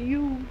look at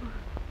you.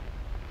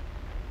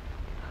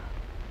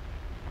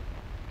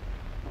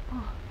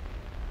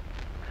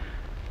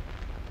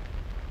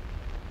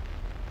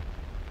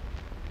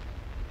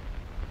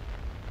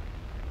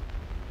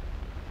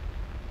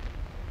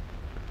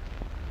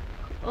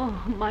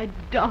 Oh, my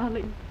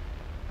darling.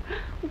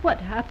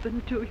 What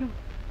happened to you?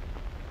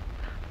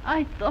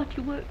 I thought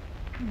you were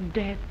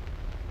dead.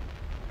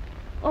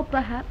 Or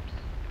perhaps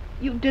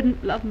you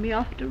didn't love me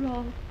after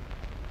all.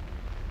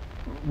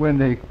 When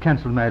they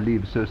cancelled my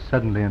leave so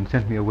suddenly and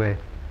sent me away,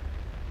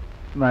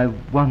 my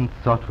one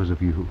thought was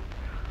of you.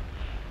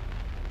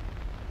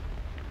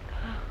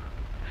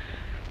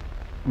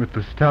 At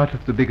the start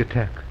of the big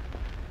attack,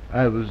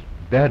 I was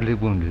badly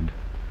wounded.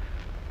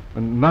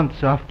 And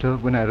months after,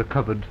 when I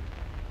recovered,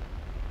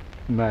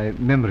 my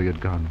memory had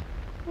gone.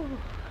 Oh.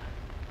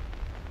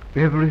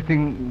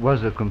 Everything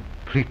was a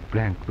complete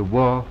blank. The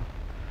war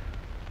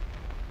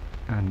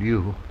and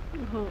you.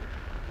 Oh.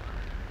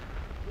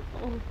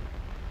 Oh.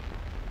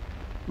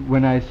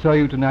 When I saw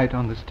you tonight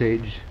on the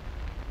stage,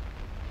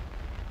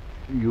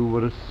 you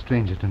were a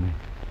stranger to me.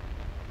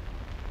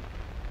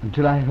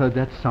 Until I heard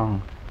that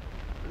song,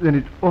 then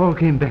it all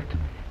came back to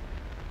me.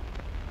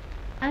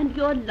 And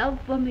your love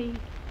for me,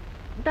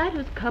 that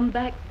has come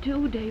back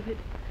too, David.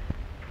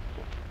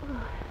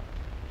 Oh.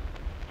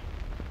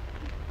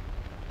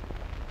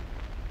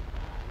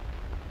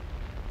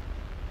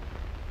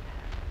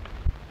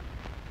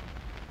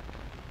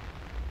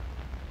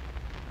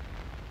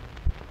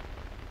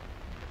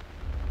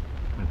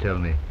 Tell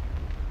me,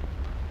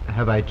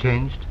 have I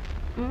changed?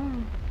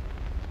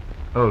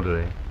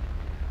 Older, eh?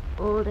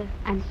 Older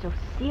and so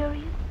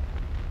serious?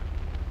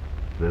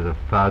 There's a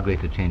far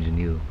greater change in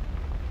you.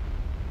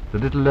 The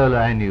little Lola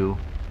I knew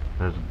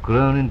has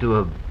grown into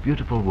a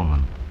beautiful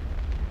woman,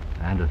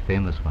 and a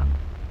famous one.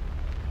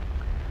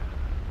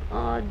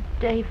 Oh,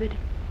 David,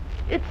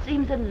 it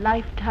seems a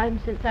lifetime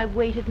since I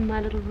waited in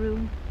my little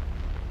room.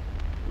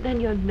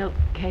 Then your note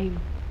came.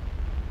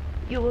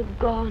 You were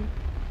gone.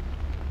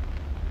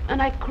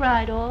 And I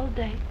cried all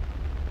day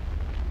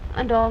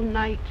and all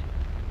night.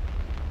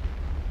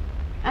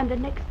 And the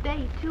next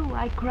day, too,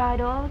 I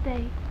cried all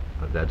day.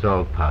 But that's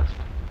all past.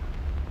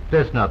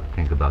 Let's not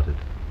think about it.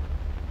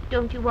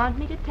 Don't you want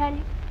me to tell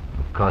you?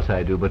 Of course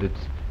I do, but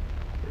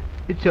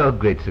it's your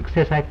great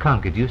success. I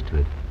can't get used to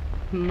it.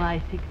 My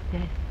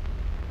success.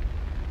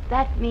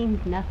 That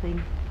means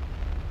nothing.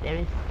 There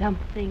is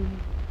something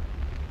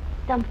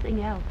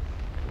else.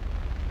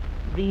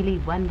 Really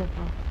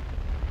wonderful.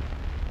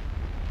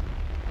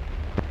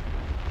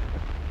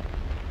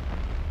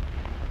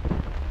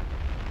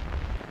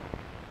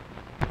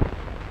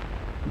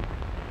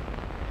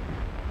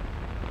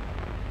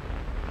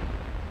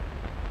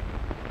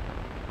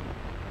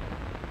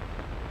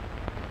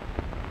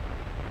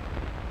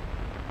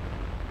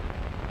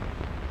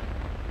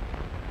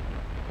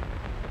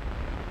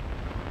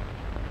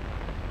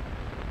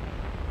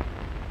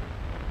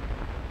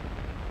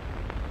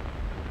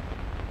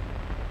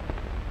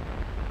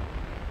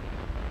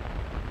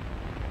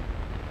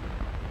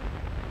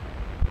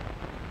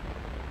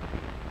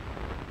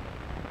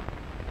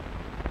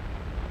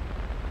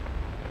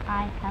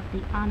 I have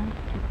the honor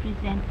to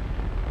present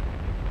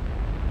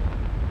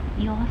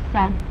your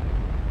son.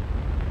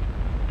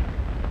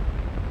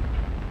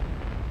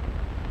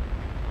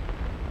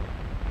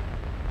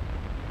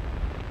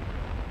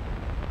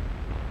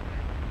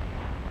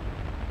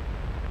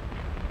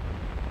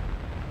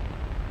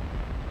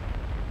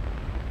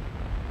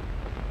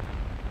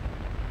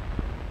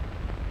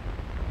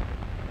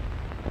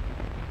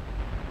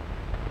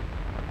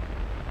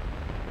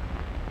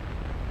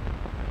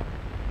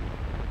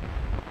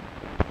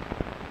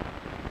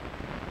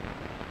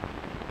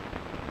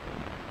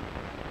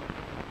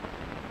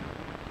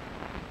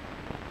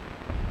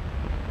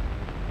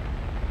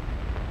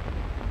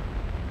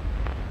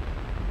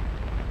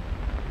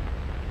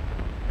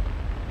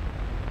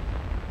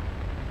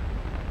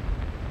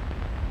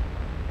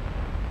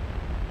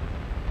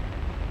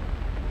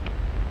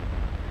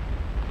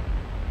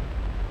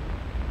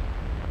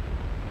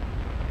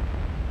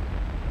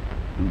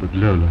 But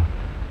Lola...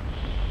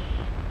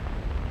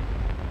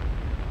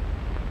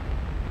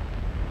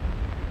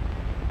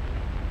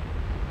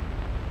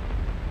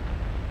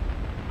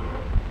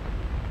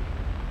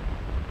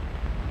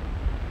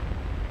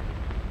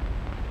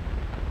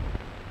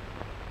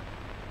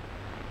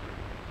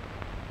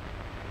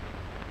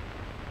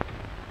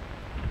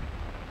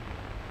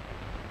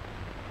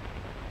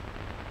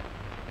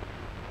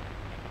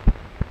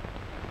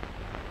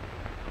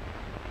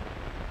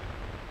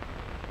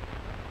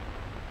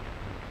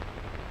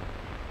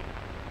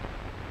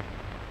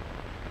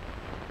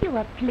 You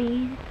are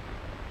pleased.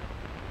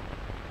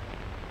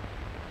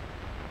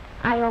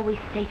 I always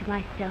say to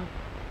myself,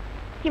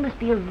 he must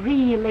be a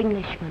real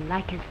Englishman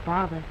like his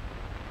father.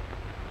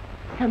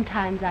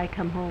 Sometimes I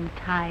come home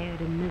tired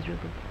and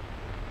miserable,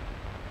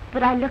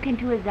 but I look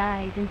into his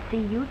eyes and see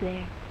you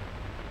there.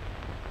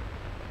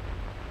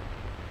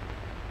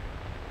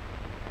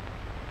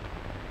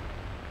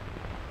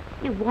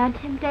 You want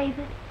him,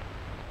 David?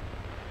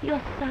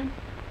 Your son?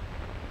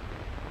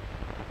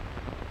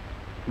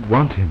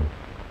 Want him?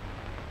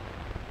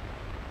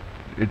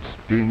 It's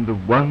been the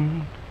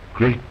one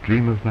great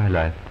dream of my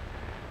life.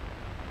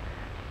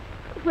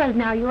 Well,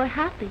 now you are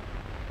happy.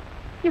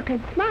 You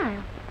can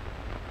smile.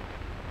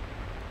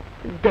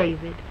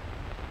 David,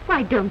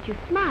 why don't you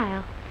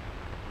smile?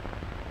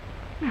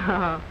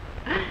 Oh,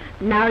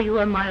 now you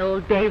are my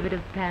old David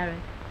of Paris.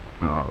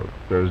 Oh,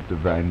 those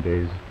divine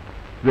days.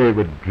 They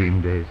were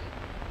dream days.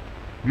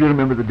 Do you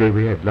remember the day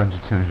we had lunch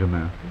at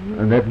Saint-Germain?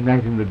 And that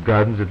night in the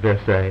gardens at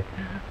Versailles?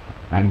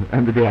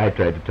 And the day I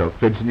tried to talk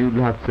French and you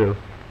laughed so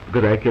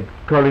because I kept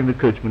calling the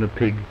coachman a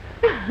pig.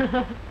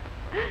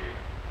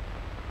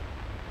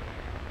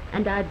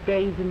 And our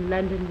days in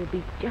London will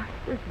be just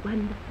as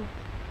wonderful.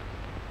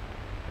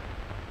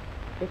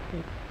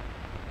 Listen.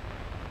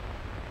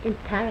 In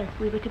Paris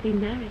we were to be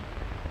married.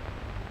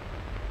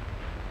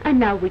 And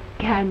now we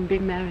can be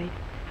married.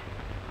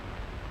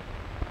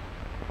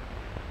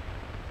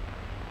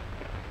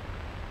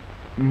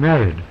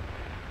 Married?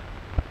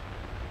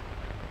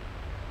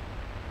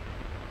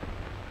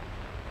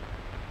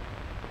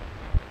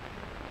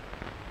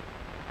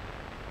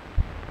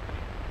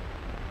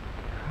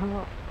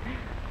 Oh,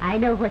 I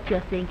know what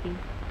you're thinking.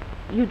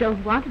 You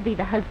don't want to be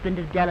the husband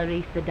of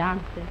Deloryse the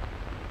dancer.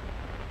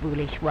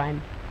 Foolish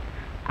one.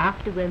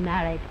 After we're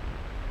married,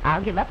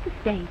 I'll give up the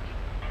stage.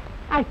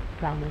 I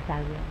promise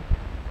I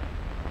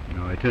will.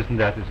 No, it isn't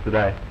that. It's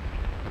that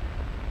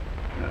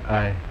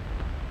I...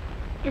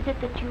 Is it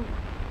that you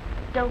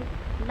don't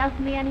love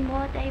me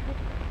anymore, David?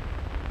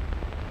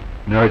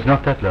 No, it's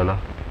not that,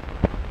 Lola.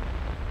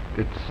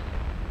 It's...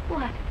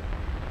 What?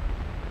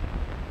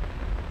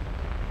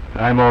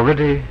 I'm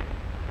already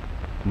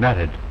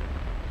married.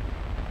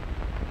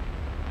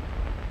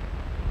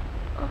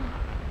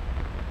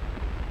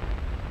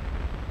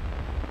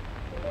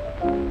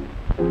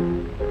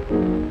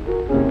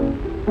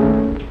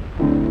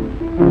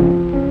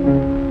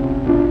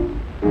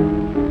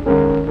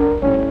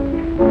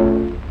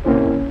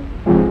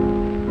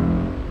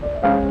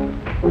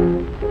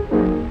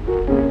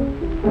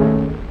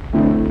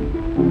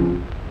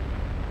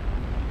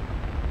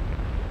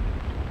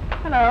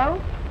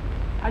 Hello.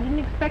 I didn't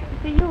expect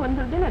to see you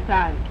until dinner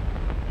time.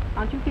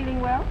 Aren't you feeling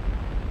well?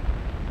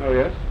 Oh,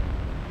 yes?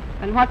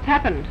 And what's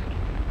happened?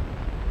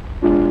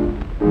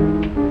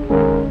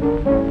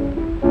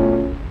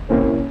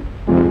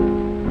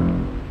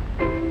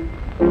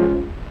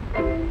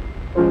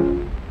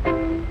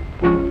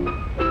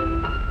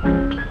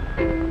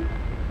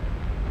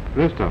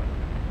 Rostov,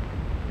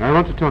 I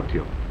want to talk to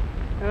you.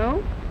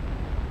 Oh?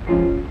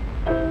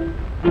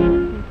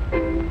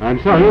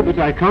 I'm sorry, but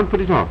I can't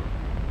put it off.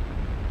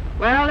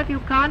 Well, if you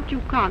can't,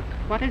 you can't.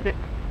 What is it?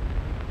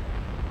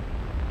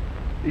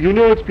 You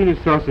know it's been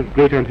a source of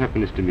great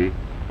unhappiness to me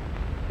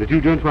that you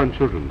don't want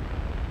children.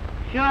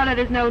 Surely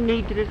there's no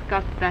need to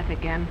discuss that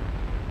again.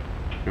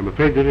 I'm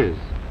afraid there is.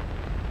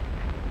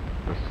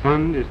 A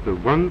son is the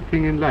one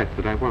thing in life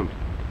that I want.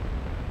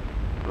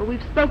 Well,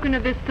 we've spoken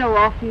of this so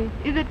often.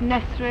 Is it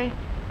necessary?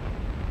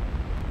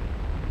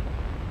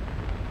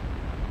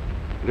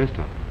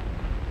 Lester,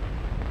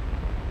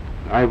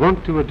 I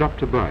want to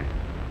adopt a boy.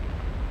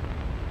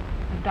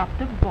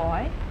 Adopt a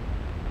boy?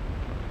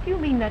 Do you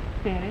mean that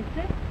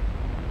seriously?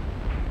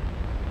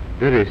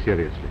 Very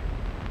seriously.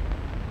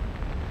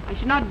 I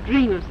should not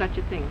dream of such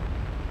a thing.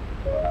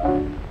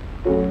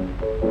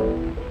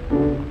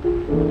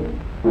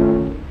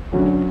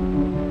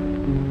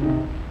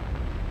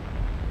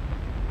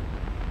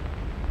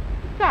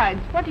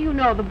 Besides, what do you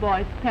know of the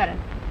boy's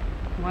parents?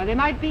 Why, they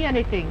might be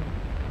anything.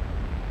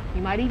 He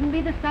might even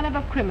be the son of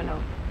a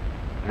criminal.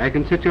 I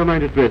can set your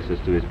mind at rest as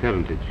to his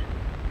parentage.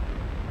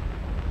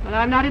 Well,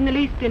 I'm not in the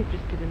least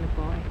interested in the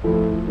boy.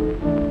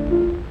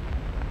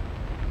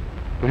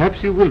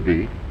 Perhaps you will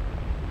be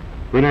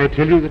when I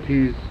tell you that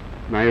he's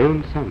my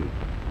own son.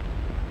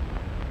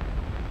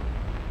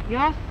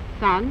 Your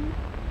son?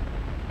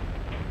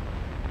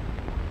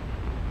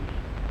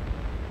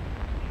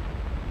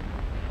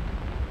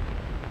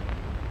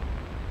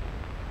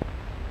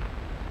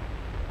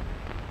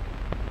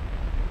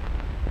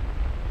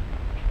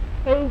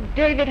 Oh,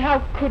 David, how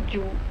could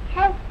you?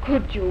 How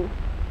could you?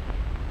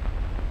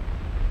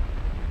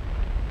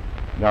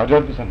 Now,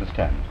 don't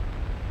misunderstand.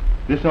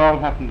 This all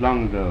happened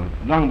long ago,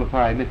 long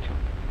before I met you.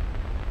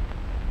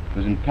 It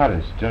was in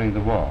Paris during the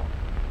war,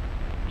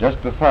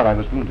 just before I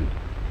was wounded.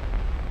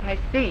 I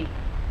see.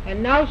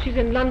 And now she's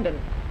in London.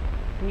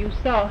 And you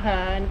saw her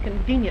and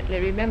conveniently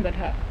remembered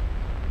her.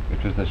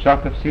 It was the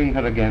shock of seeing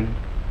her again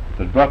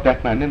that brought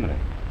back my memory.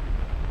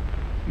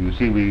 You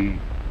see,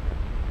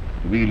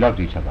 we loved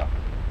each other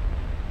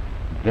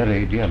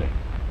very dearly.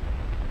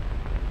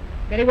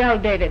 Very well,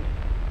 David.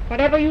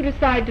 Whatever you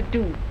decide to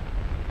do,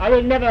 I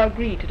will never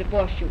agree to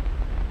divorce you.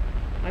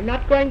 I'm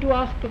not going to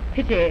ask for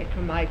pity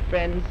from my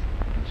friends.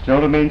 It still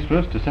remains for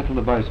us to settle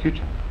the boy's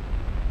future.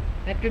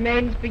 That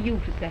remains for you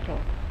to settle.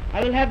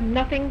 I will have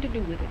nothing to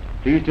do with it.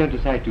 Please don't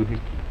decide too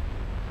hastily.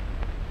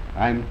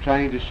 I'm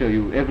trying to show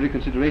you every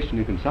consideration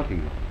in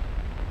consulting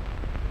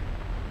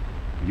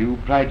you. You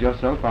pride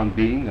yourself on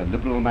being a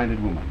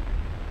liberal-minded woman.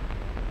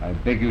 I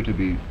beg you to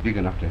be big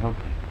enough to help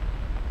me.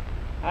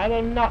 I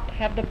will not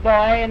have the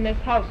boy in this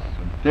house.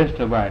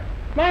 Sister, why?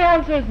 My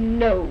answer is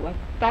no,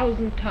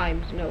 1,000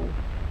 times no.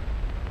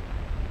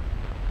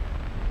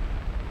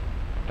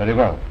 Very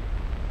well.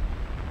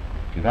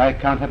 If I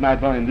can't have my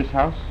boy in this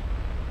house,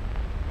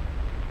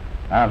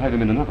 I'll have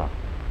him in another.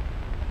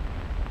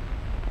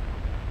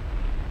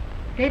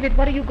 David,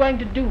 what are you going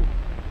to do?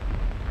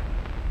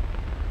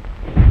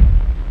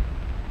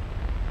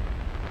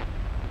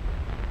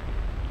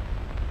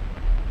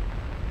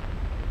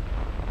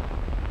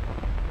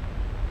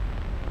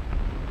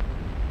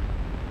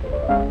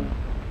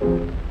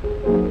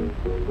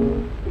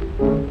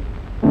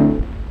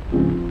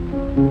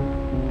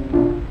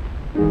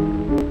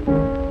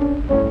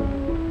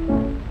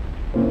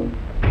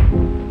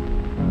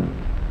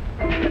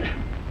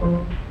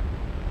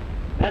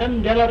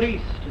 Madame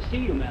Deloryse, to see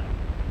you, madam.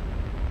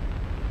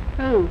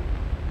 Oh,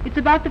 it's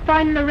about the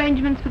final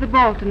arrangements for the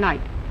ball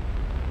tonight.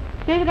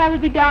 David, I will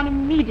be down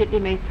immediately,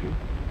 Mason.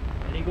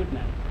 Very good,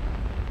 madam.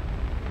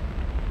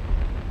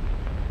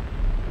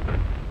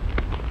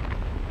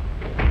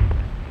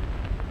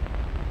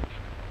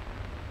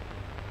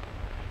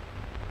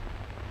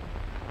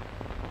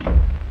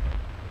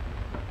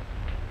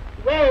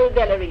 Well,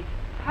 Deloryse,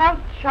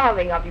 how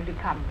charming of you to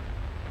come.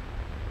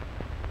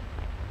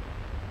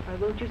 Why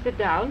won't you sit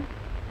down?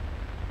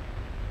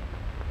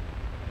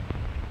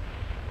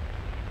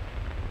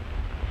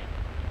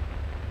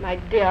 My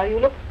dear, you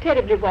look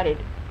terribly worried.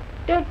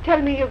 Don't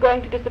tell me you're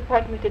going to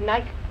disappoint me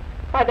tonight.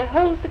 Why, the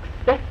whole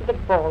success of the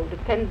ball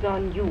depends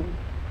on you.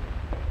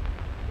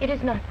 It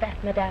is not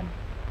that, madame.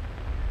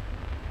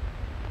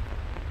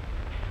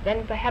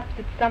 Then perhaps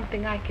it's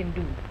something I can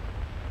do.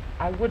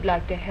 I would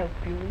like to help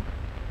you.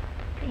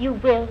 You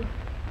will?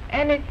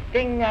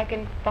 Anything I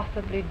can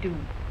possibly do.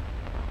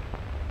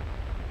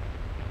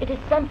 It is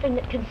something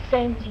that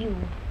concerns you.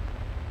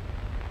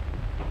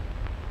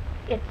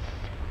 It's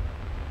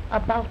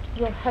about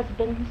your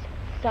husband's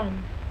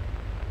son.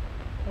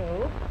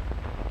 Oh?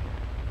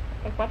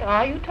 But what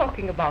are you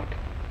talking about?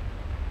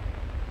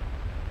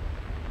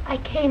 I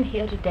came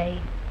here today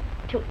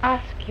to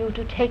ask you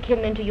to take him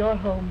into your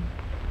home.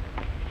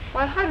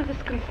 Well, how does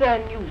this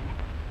concern you?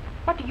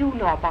 What do you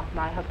know about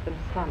my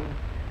husband's son?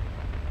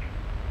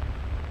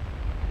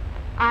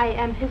 I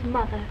am his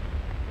mother.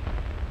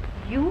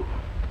 You?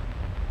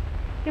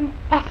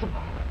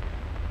 Impossible.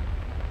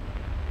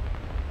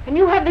 And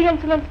you have the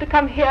insolence to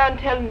come here and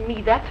tell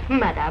me that?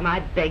 Madame, I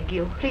beg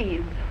you.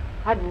 Please,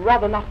 I'd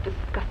rather not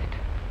discuss it.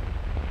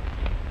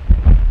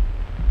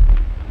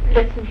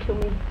 Listen to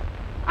me.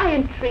 I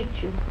entreat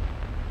you.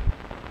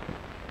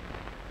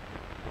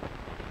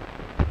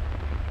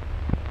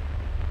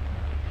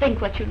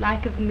 Think what you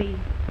like of me.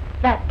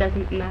 That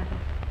doesn't matter.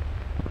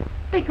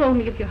 Think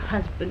only of your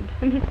husband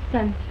and his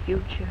son's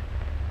future.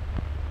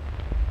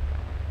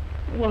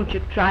 Won't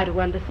you try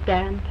to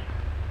understand?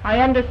 I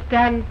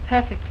understand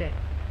perfectly.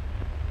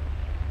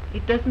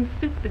 It doesn't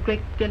suit the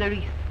great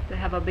Deloryse to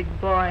have a big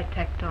boy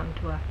tacked on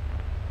to her.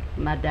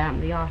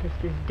 Madame, the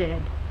artist is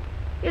dead.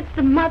 It's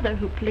the mother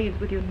who pleads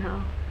with you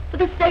now, for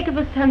the sake of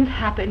her son's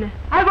happiness.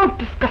 I won't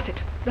discuss it.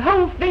 The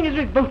whole thing is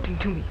revolting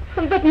to me.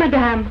 But,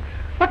 madame,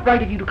 what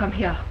right have you to come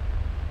here?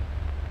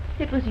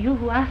 It was you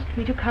who asked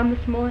me to come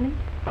this morning.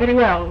 Very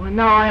well, and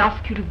now I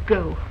ask you to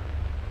go.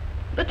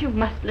 But you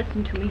must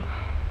listen to me.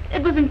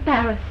 It was in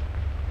Paris.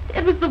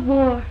 It was the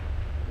war.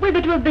 We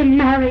were to have been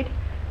married.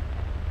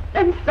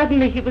 Then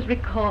suddenly he was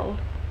recalled.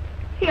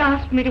 He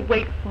asked me to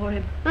wait for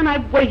him, and I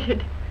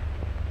waited.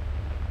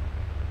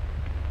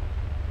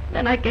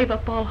 Then I gave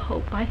up all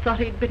hope. I thought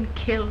he'd been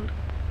killed.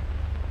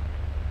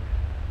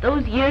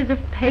 Those years of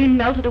pain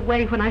melted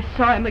away when I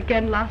saw him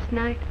again last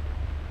night.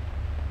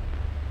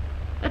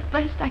 At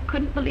first I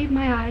couldn't believe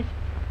my eyes.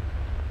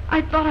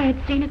 I thought I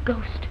had seen a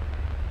ghost.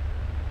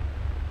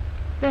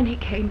 Then he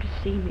came to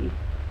see me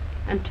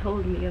and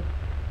told me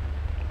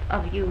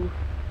of you.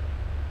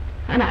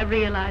 And I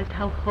realized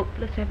how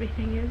hopeless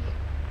everything is.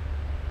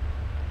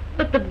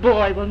 But the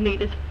boy will need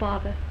his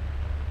father.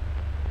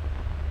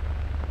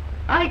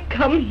 I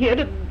come here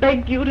to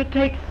beg you to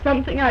take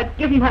something I'd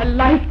give my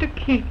life to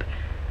keep.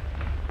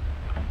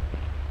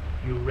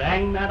 You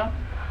rang, madam?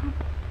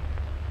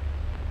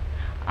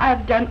 I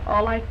have done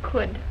all I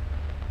could.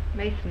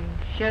 Mason,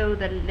 show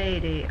the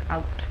lady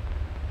out.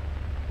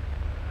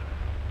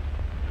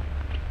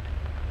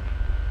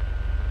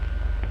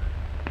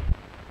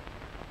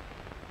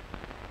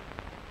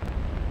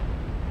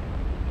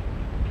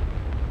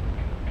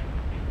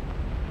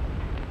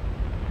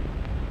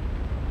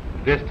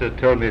 Vesta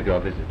told me of your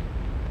visit.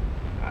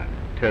 I'm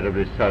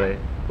terribly sorry.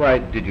 Why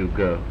did you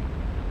go?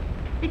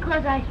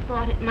 Because I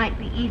thought it might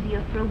be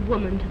easier for a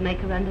woman to make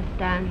her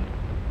understand.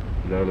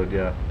 Lola,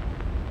 dear,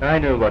 I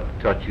know what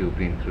touch you've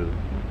been through.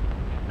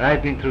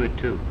 I've been through it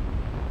too.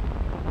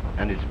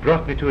 And it's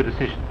brought me to a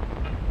decision.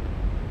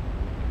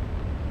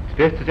 It's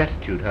Vesta's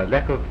attitude, her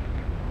lack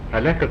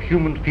of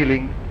human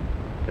feeling,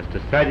 has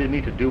decided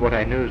me to do what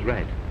I know is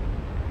right.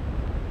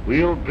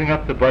 We'll bring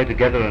up the boy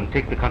together and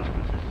take the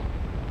consequences.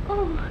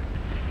 Oh,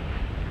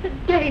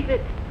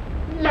 David,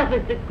 love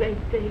is a great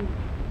thing.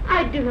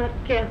 I do not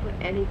care for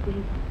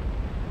anything.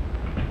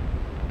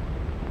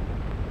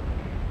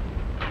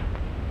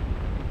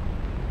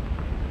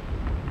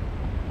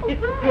 It's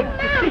good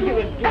to see you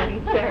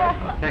again,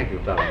 sir. Thank you,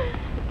 darling.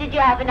 Did you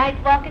have a nice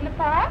walk in the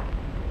park?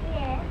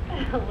 Yes.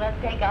 Well,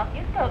 take off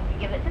your coat and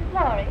give it to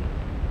Florrie.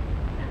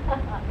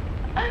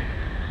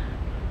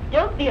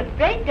 Don't be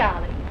afraid,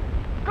 darling.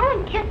 Go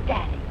and kiss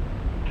Daddy.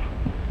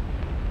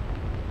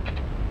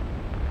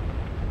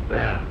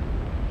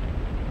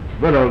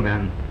 Well, old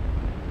man,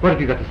 what have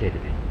you got to say to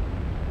me?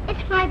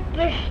 It's my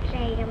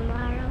birthday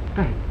tomorrow.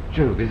 By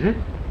Jove, is it?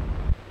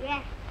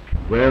 Yes.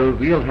 Well,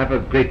 we'll have a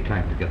great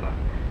time together.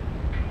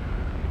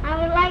 I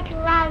would like a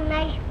lot of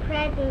nice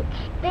presents.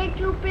 Did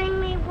you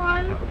bring me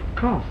one? Of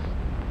course.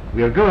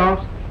 We'll go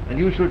out, and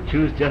you shall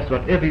choose just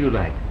whatever you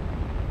like.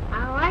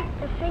 I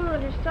like the thing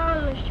with the star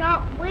in the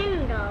shop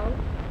window.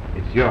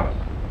 It's yours.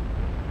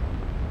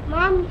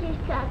 Mom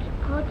just got to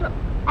cost an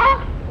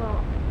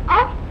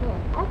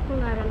awful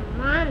lot of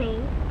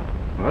money.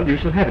 Well, you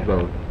shall have it.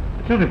 Well,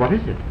 tell me, what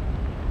is it?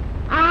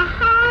 A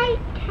high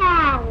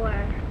tower.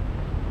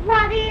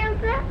 What is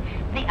it?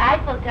 The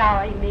Eiffel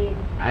Tower, he means.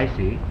 I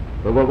see.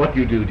 Well, what do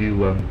you do? Do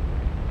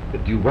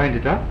you wind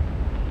it up?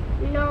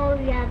 No,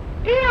 you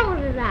build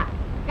it up.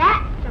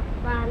 That's the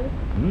fun.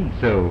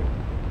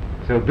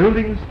 So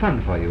building's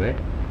fun for you, eh?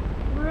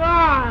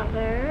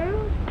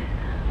 Rather.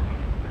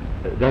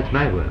 That's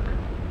my work.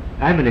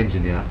 I'm an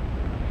engineer.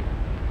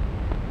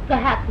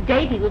 Perhaps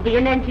Davy will be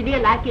an engineer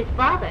like his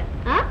father,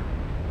 huh?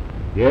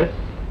 Yes.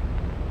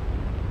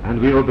 And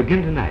we will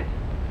begin tonight.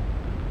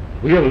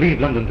 We'll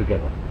leave London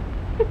together.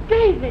 But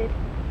David,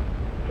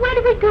 where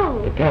do we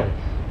go? To Paris.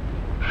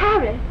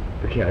 Paris?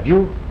 Look here, if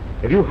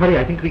you hurry,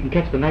 I think we can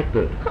catch the night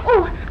bird.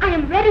 Oh, I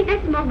am ready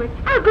this moment.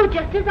 I'll go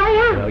just as I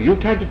am. Now, you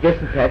time to dress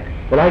and pack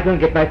while I go and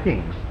get my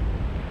things.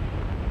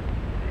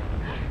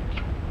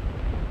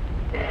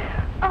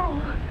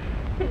 Oh,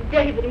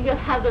 David, we'll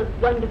have those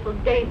wonderful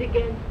days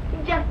again,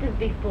 just as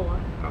before.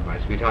 Oh, my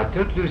sweetheart,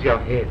 don't lose your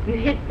head.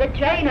 It's the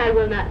train I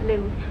will not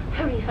lose.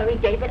 Hurry,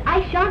 David.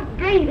 I shan't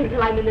breathe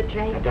until I'm in the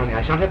train. Now, darling,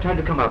 I shan't have time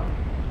to come up.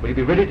 Will you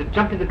be ready to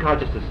jump in the car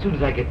just as soon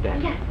as I get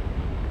back? Yes.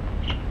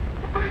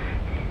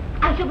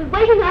 I shall be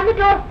waiting on the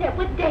doorstep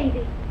with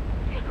Davy.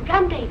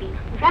 Run, Davy,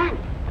 run.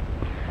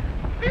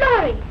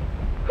 Florrie,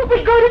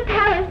 we go to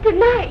Paris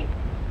tonight.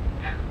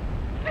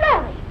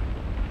 Florrie,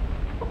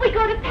 we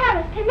go to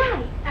Paris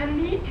tonight.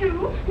 And me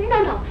too?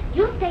 No,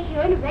 you stay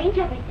here and arrange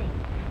everything.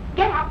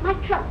 Get out my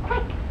trunk,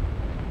 quick.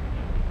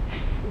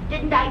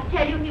 Didn't I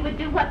tell you he would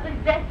do what was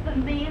best for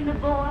me and the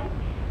boy?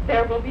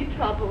 There will be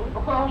trouble.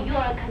 Oh, you're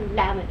a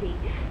calamity.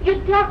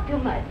 You talk too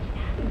much.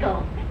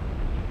 Go.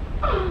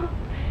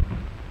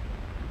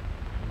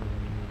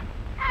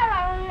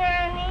 Hello,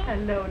 Nanny.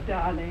 Hello,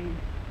 darling.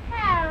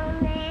 Hello,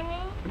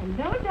 Nanny.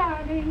 Hello,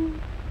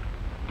 darling.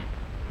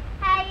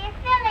 How you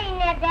feeling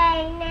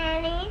today,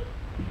 Nanny?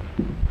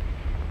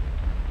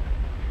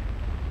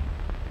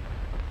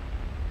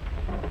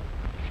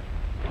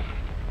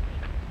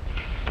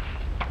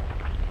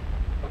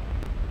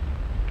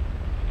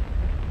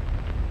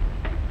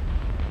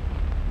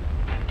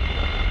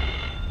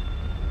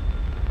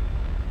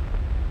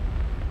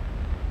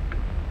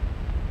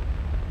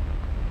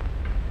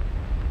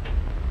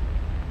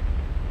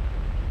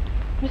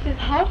 Mrs.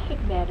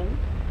 Halford, madam.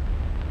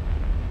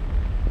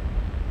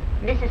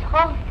 Mrs.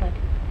 Halford.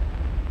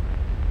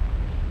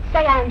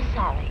 Say I'm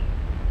sorry.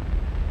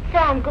 Say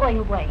I'm going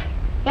away.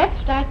 That's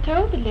what I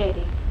told the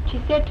lady. She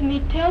said to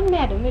me, tell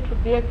madam it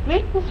would be a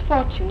great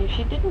misfortune if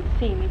she didn't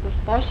see me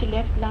before she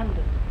left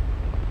London.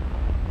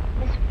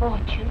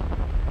 Misfortune?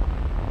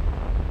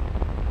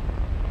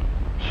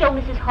 Show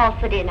Mrs.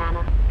 Halford in,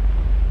 Anna.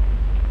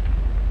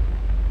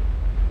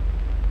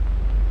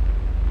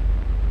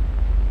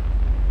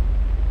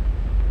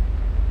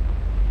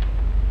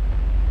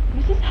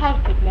 Mrs.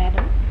 Halford,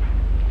 madam.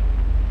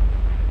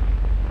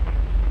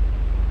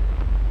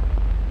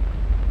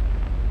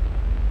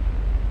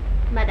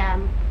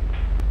 Madame,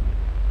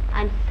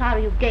 I'm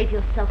sorry you gave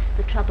yourself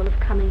the trouble of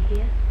coming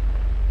here.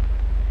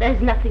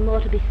 There's nothing more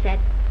to be said.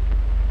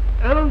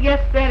 Oh,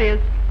 yes, there is.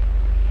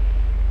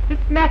 This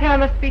matter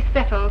must be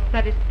settled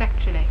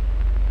satisfactorily.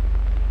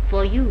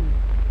 For you?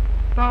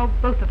 For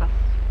both of us.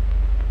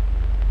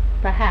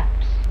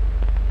 Perhaps.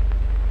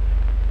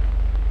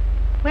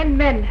 When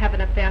men have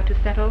an affair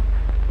to settle,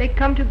 they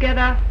come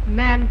together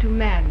man to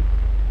man.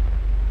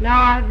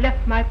 Now I've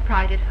left my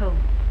pride at home,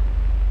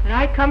 and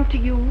I come to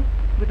you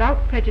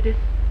without prejudice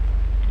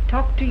to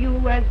talk to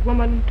you as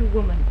woman to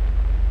woman.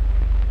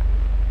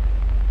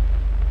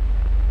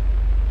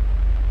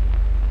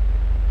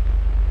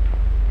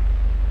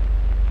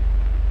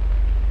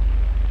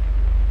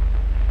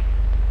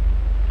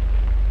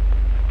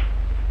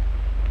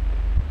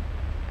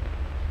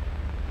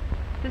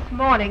 This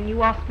morning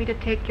you asked me to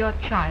take your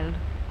child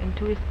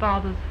into his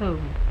father's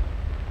home.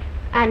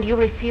 And you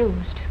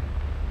refused.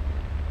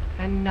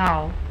 And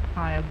now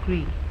I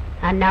agree.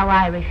 And now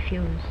I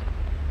refuse.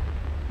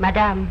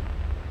 Madame,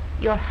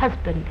 your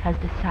husband has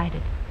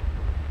decided.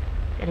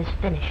 It is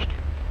finished.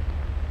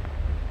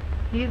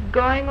 He is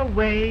going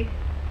away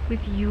with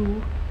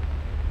you.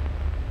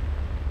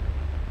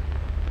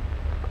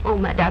 Oh,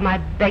 Madame, I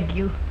beg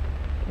you,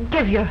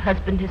 give your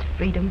husband his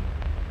freedom.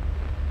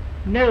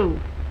 No.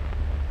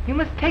 You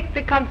must take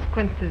the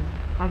consequences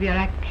of your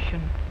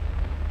action.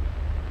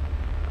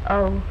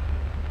 Oh,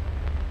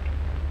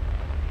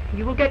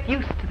 You will get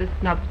used to the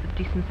snubs of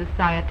decent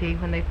society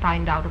when they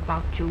find out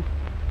about you,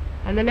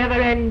 and the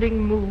never-ending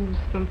moves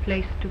from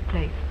place to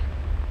place.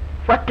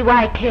 what do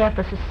I care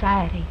for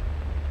society?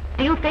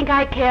 Do you think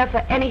I care for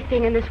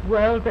anything in this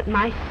world but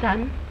my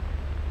son?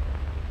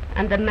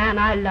 And the man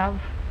I love?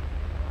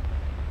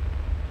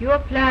 You are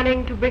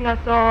planning to bring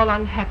us all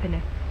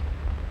unhappiness.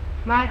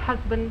 My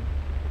husband,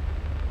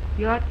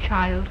 your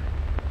child,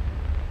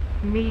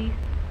 me,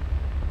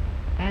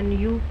 and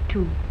you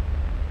too.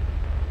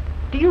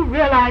 Do you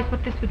realize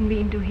what this would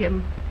mean to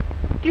him?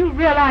 Do you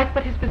realize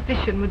what his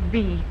position would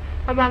be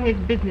among his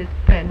business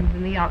friends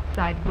in the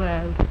outside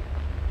world?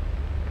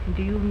 And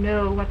do you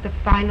know what the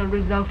final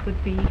result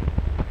would be?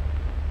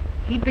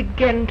 He'd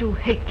begin to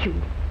hate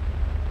you.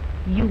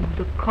 You,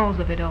 the cause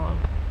of it all.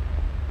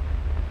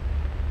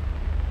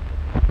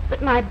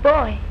 But my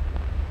boy,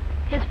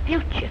 his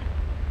future.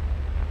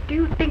 Do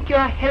you think you're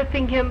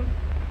helping him?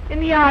 In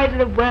the eyes of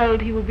the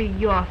world, he will be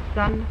your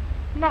son,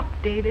 not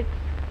David's.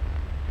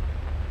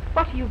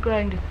 What are you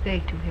going to say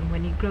to him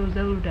when he grows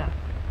older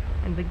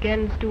and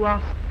begins to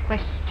ask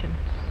questions?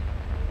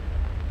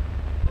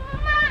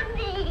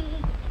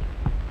 Mommy!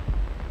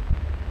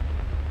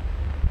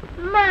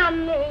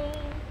 Mommy!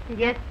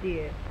 Yes,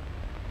 dear.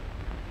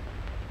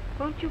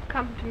 Won't you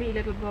come to me,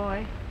 little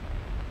boy?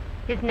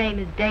 His name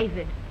is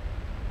David.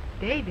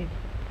 David?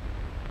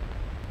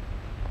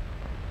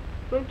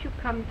 Won't you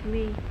come to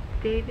me,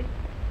 David?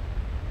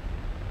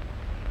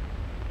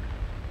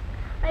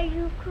 Are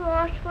you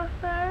cross with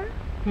her?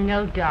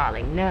 No,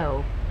 darling,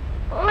 no.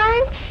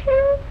 Aren't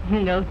you?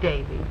 No,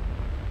 Davy.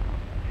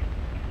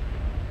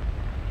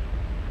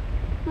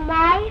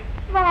 My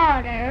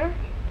father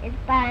is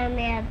buying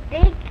me a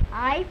big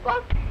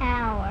Eiffel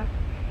Tower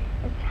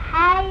as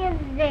high as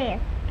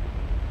this.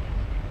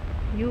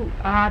 You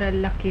are a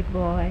lucky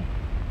boy.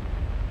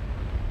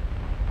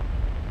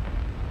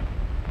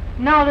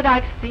 Now that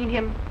I've seen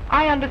him,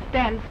 I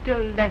understand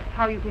still less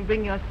how you can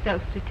bring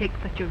yourself to take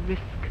such a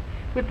risk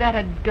with that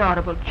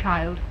adorable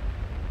child.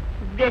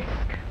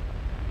 Risk?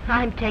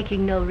 I'm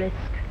taking no risk.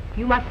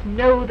 You must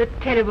know the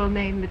terrible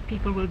name that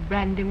people will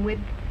brand him with.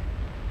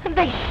 And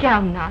they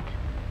shall not.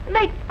 And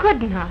they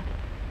could not.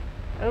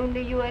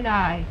 Only you and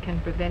I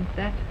can prevent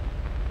that.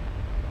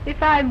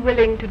 If I'm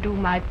willing to do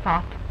my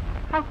part,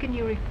 how can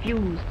you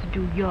refuse to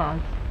do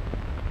yours?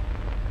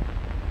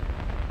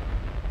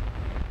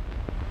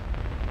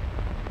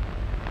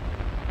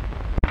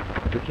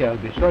 Look here, I'll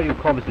be sure you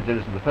call Mr.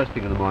 Dennison the first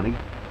thing in the morning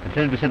and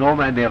tell him to send all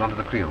my mail onto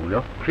the Creon, will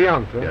you?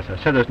 Creon, sir? Yes, sir.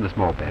 Send those in a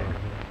small bag.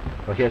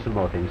 Well, here's some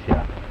more things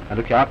here. And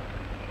look here,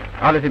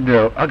 I'll let him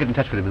know. I'll get in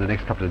touch with him in the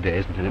next couple of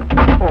days and tell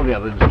him all the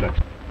other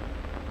instructions.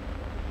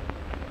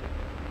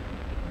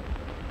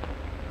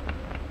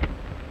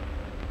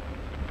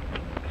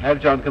 Have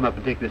John come up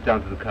and take this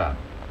down to the car.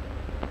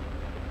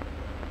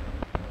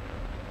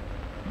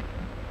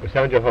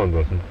 Sound your horn,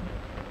 Wilson.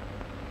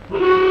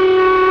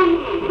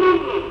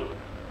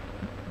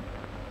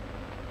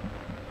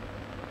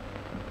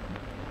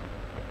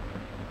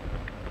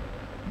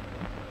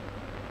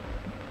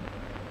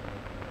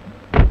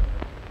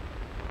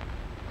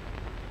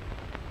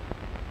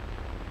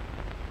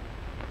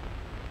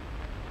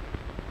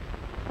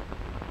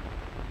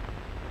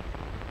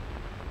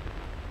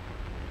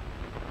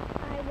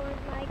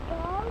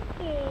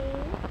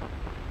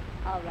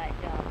 All right,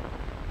 darling.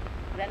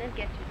 Run and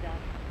get your dog.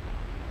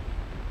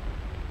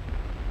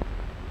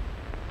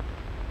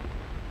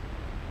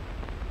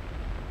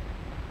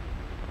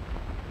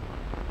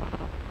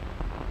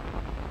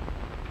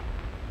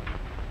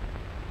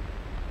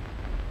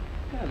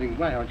 Darling,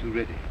 why aren't you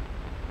ready?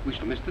 We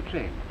shall miss the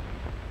train.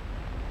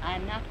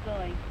 I'm not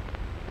going.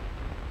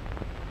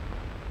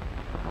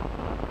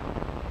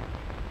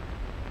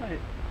 Why,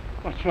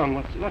 what's wrong?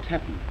 What's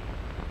happened?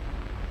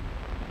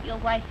 Your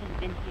wife has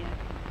been here.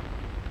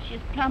 She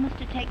has promised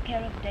to take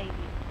care of Davy.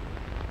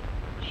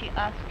 She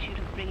asks you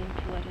to bring him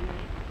to her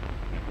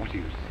tonight. What are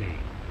you saying?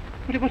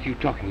 What are you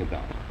talking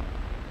about?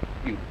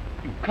 You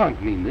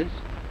can't mean this.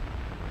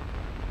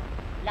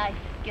 Life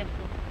gives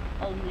us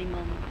only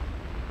moments.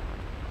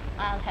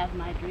 I'll have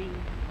my dream.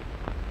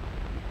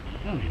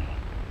 Lola.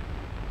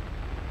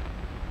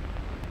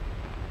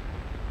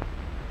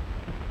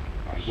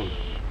 I won't.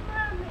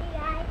 Mommy,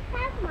 I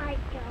have my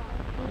dog.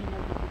 He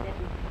knows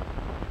everything.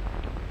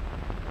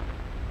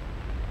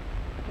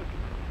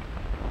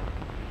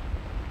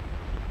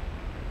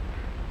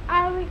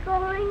 Are we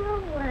going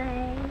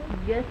away?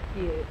 Yes,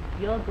 dear.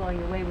 You're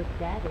going away with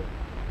Daddy.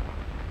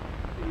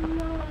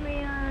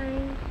 Mommy,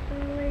 I'm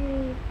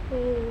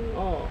sleepy.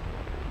 Oh.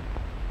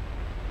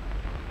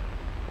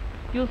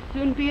 You'll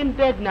soon be in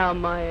bed now,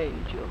 my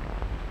angel.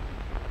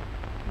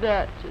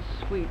 That's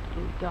a sweet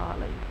little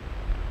darling.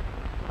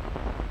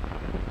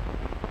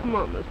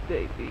 Mama's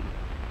baby.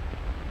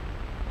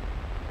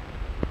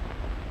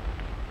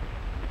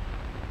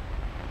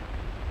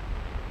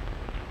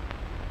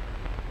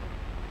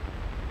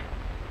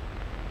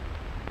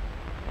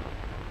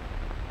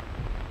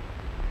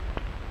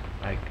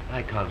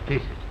 I can't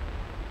face it.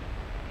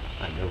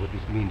 I know what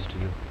this means to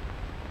you.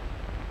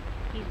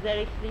 He's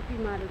very sleepy,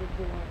 my little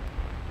boy.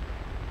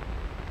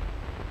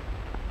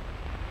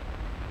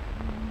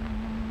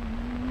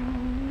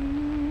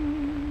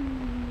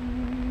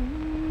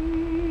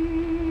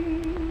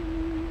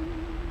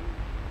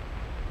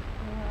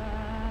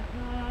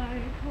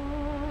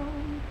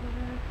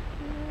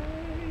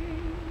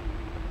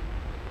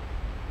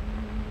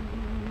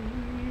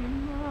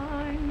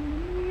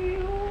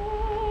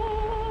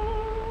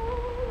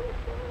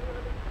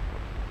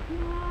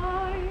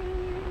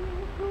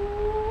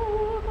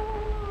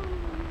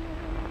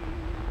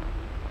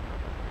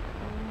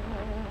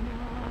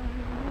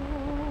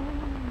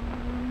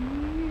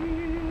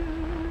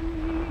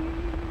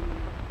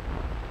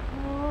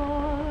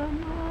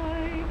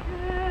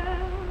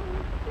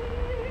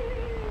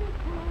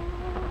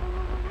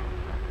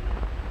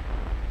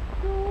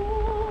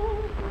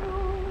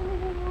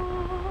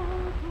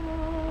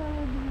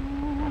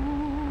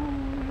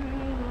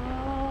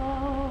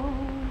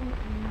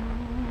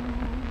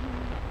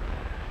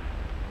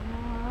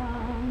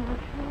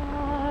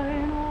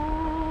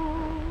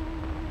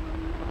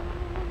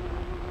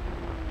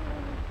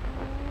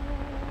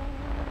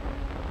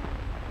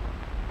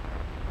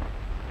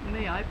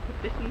 May I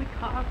put this in the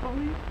car for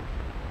you?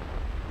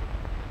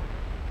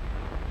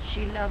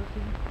 She loves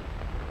him.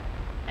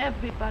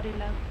 Everybody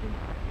loves him.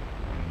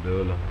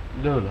 Lola.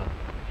 Lola.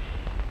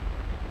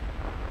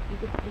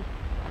 He's asleep.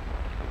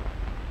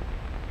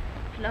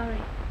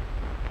 Florrie,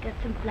 get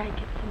some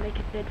blankets and make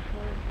a bed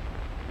for him.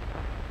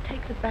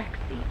 Take the back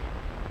seat.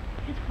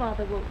 His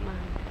father won't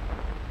mind.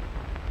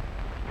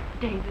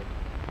 David,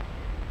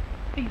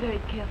 be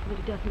very careful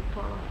that he doesn't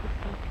fall off the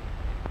seat.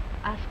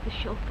 Ask the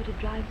chauffeur to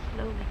drive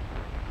slowly.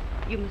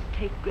 You must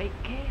take great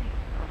care.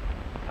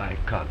 I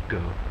can't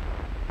go.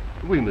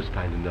 We must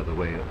find another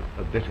way,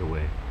 a better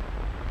way.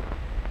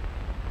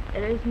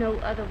 There is no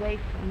other way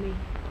for me.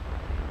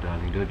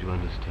 Darling, don't you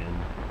understand?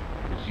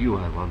 It's you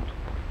I want.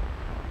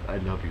 I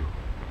love you.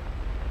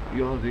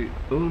 You're the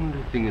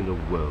only thing in the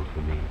world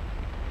for me.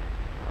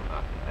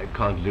 I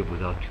can't live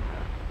without you.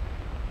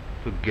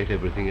 Forget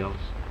everything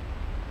else.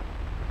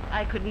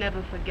 I could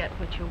never forget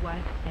what your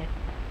wife said.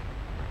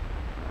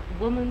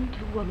 Woman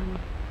to woman,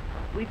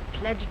 we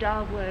pledged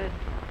our word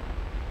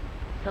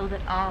so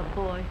that our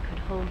boy could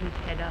hold his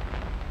head up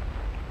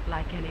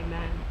like any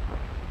man.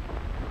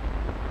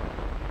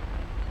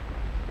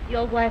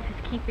 Your wife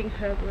is keeping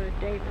her word,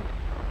 David.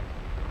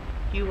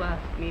 You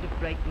asked me to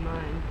break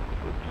mine.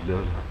 But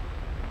Lola.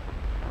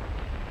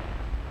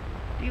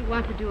 Do you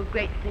want to do a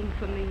great thing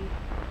for me?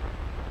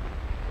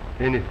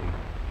 Anything.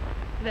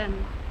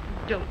 Then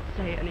don't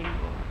say any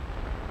more.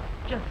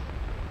 Just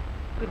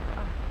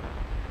goodbye.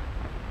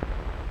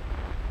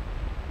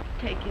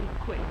 Take him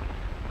quick.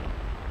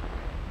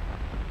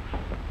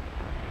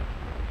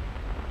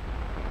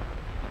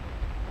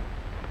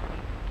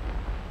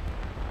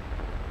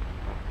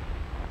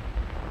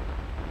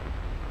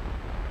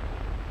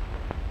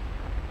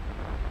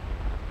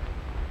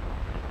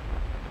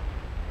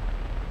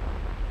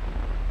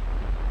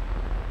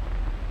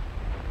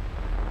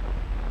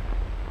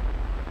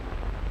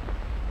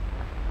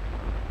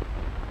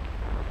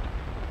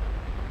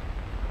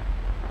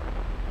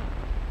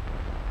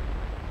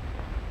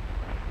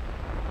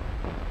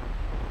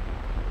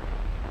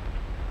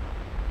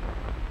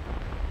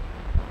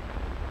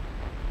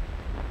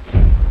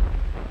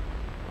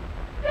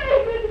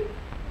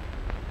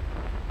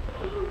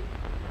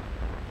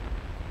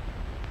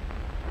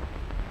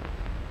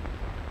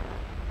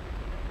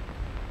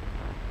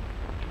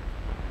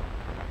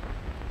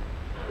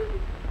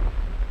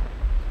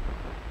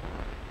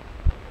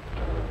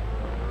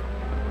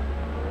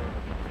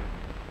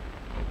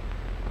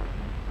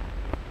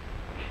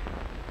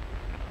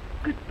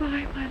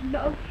 Goodbye, my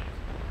love,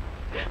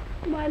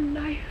 my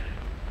life.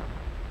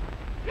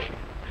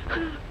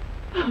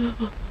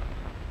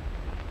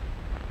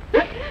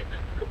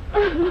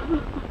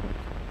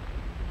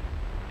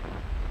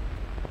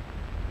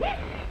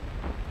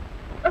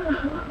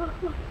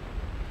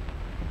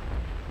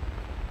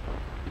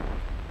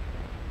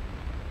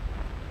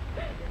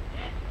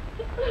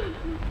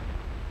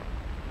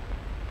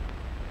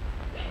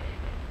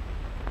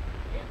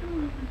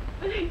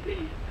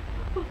 Baby.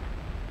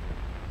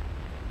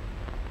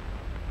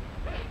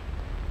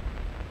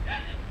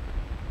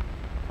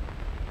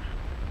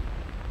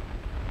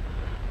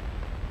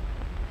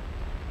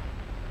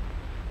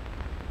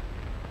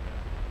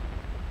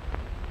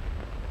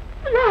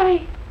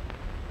 Florrie!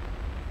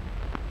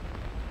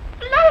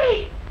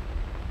 Florrie!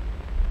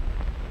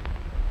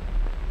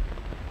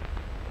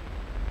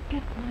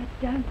 Get my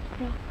dance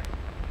frock.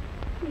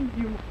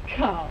 You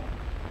cow.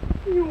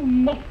 You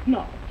must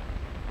not.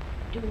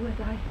 Do as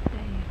I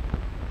say.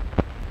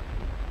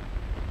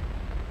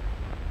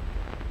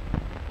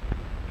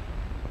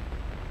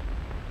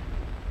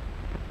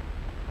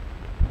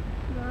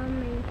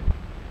 Mommy.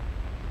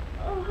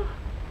 Oh.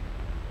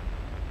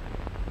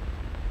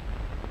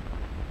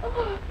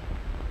 Oh.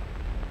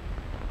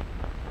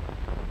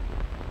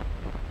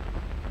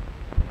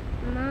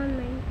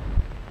 Mommy.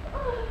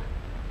 Oh.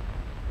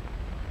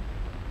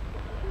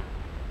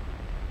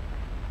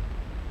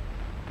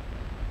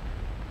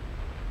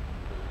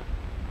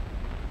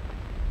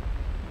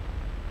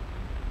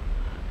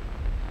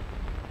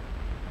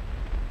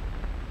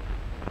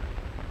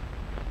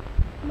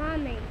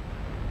 Mommy.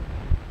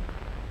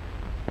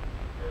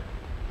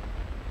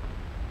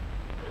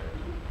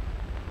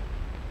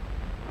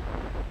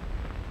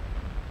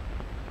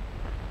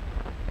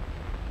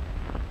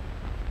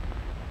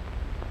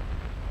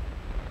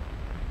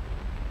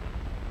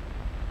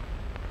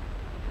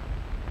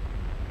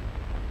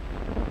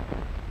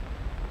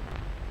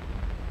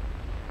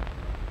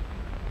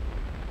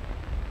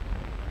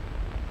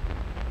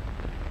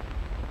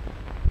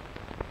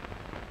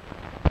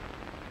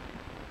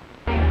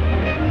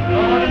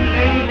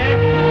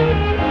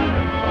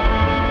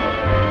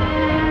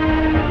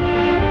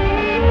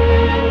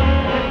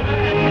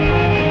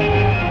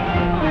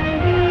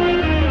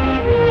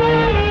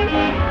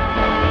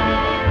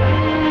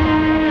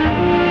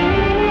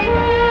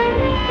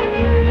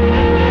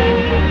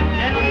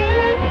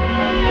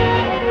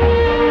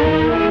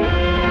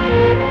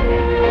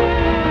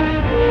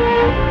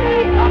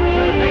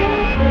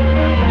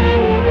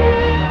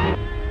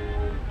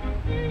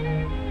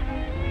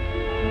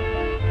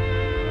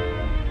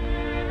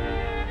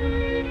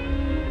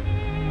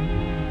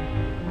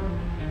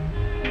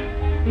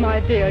 My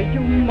dear, you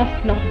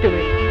must not do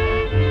it.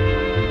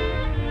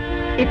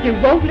 If you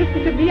won't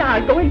listen to me,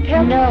 I'll go and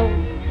tell... No.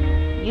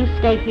 You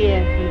stay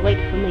here and wait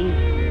for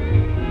me.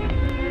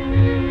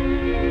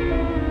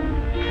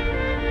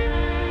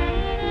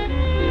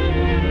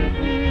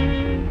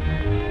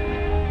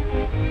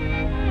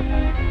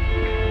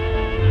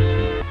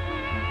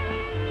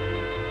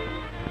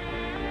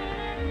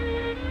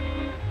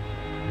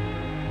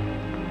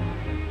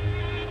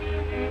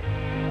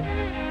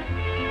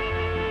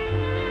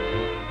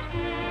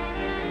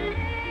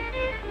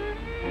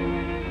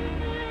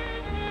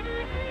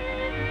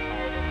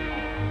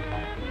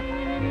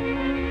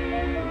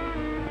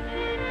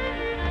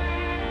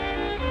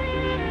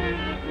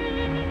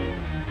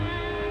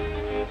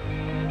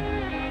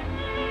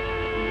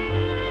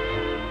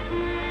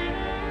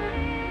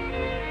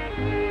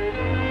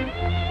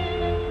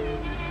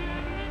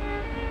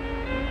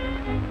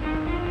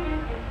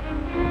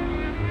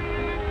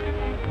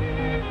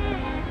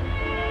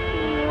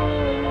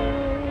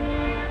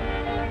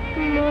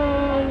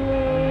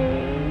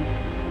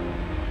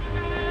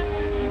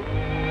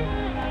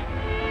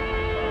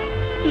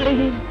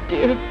 Please,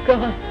 dear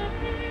God.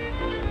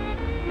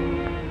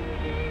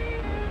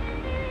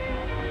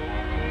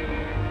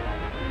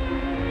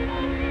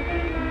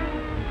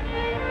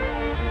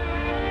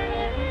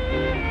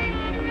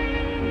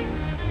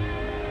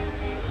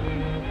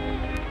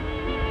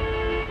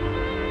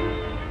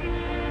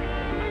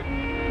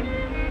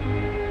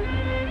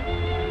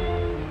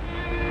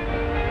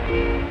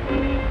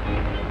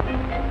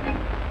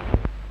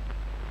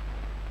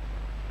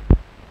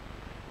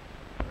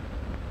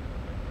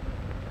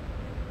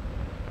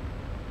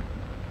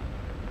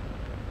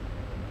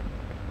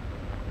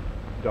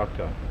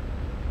 Doctor,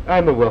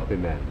 I'm a wealthy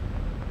man.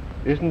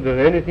 Isn't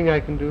there anything I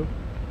can do?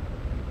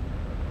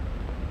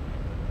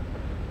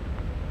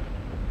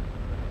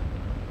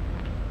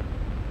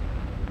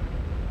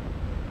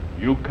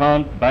 You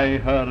can't buy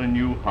her a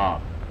new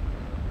heart.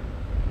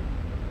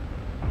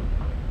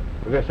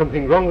 Is there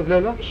something wrong with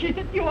Lola? She's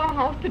at your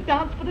house to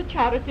dance for the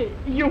charity.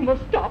 You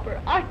must stop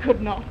her. I could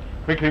not.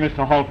 Quickly,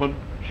 Mr. Halford.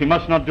 She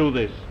must not do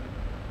this.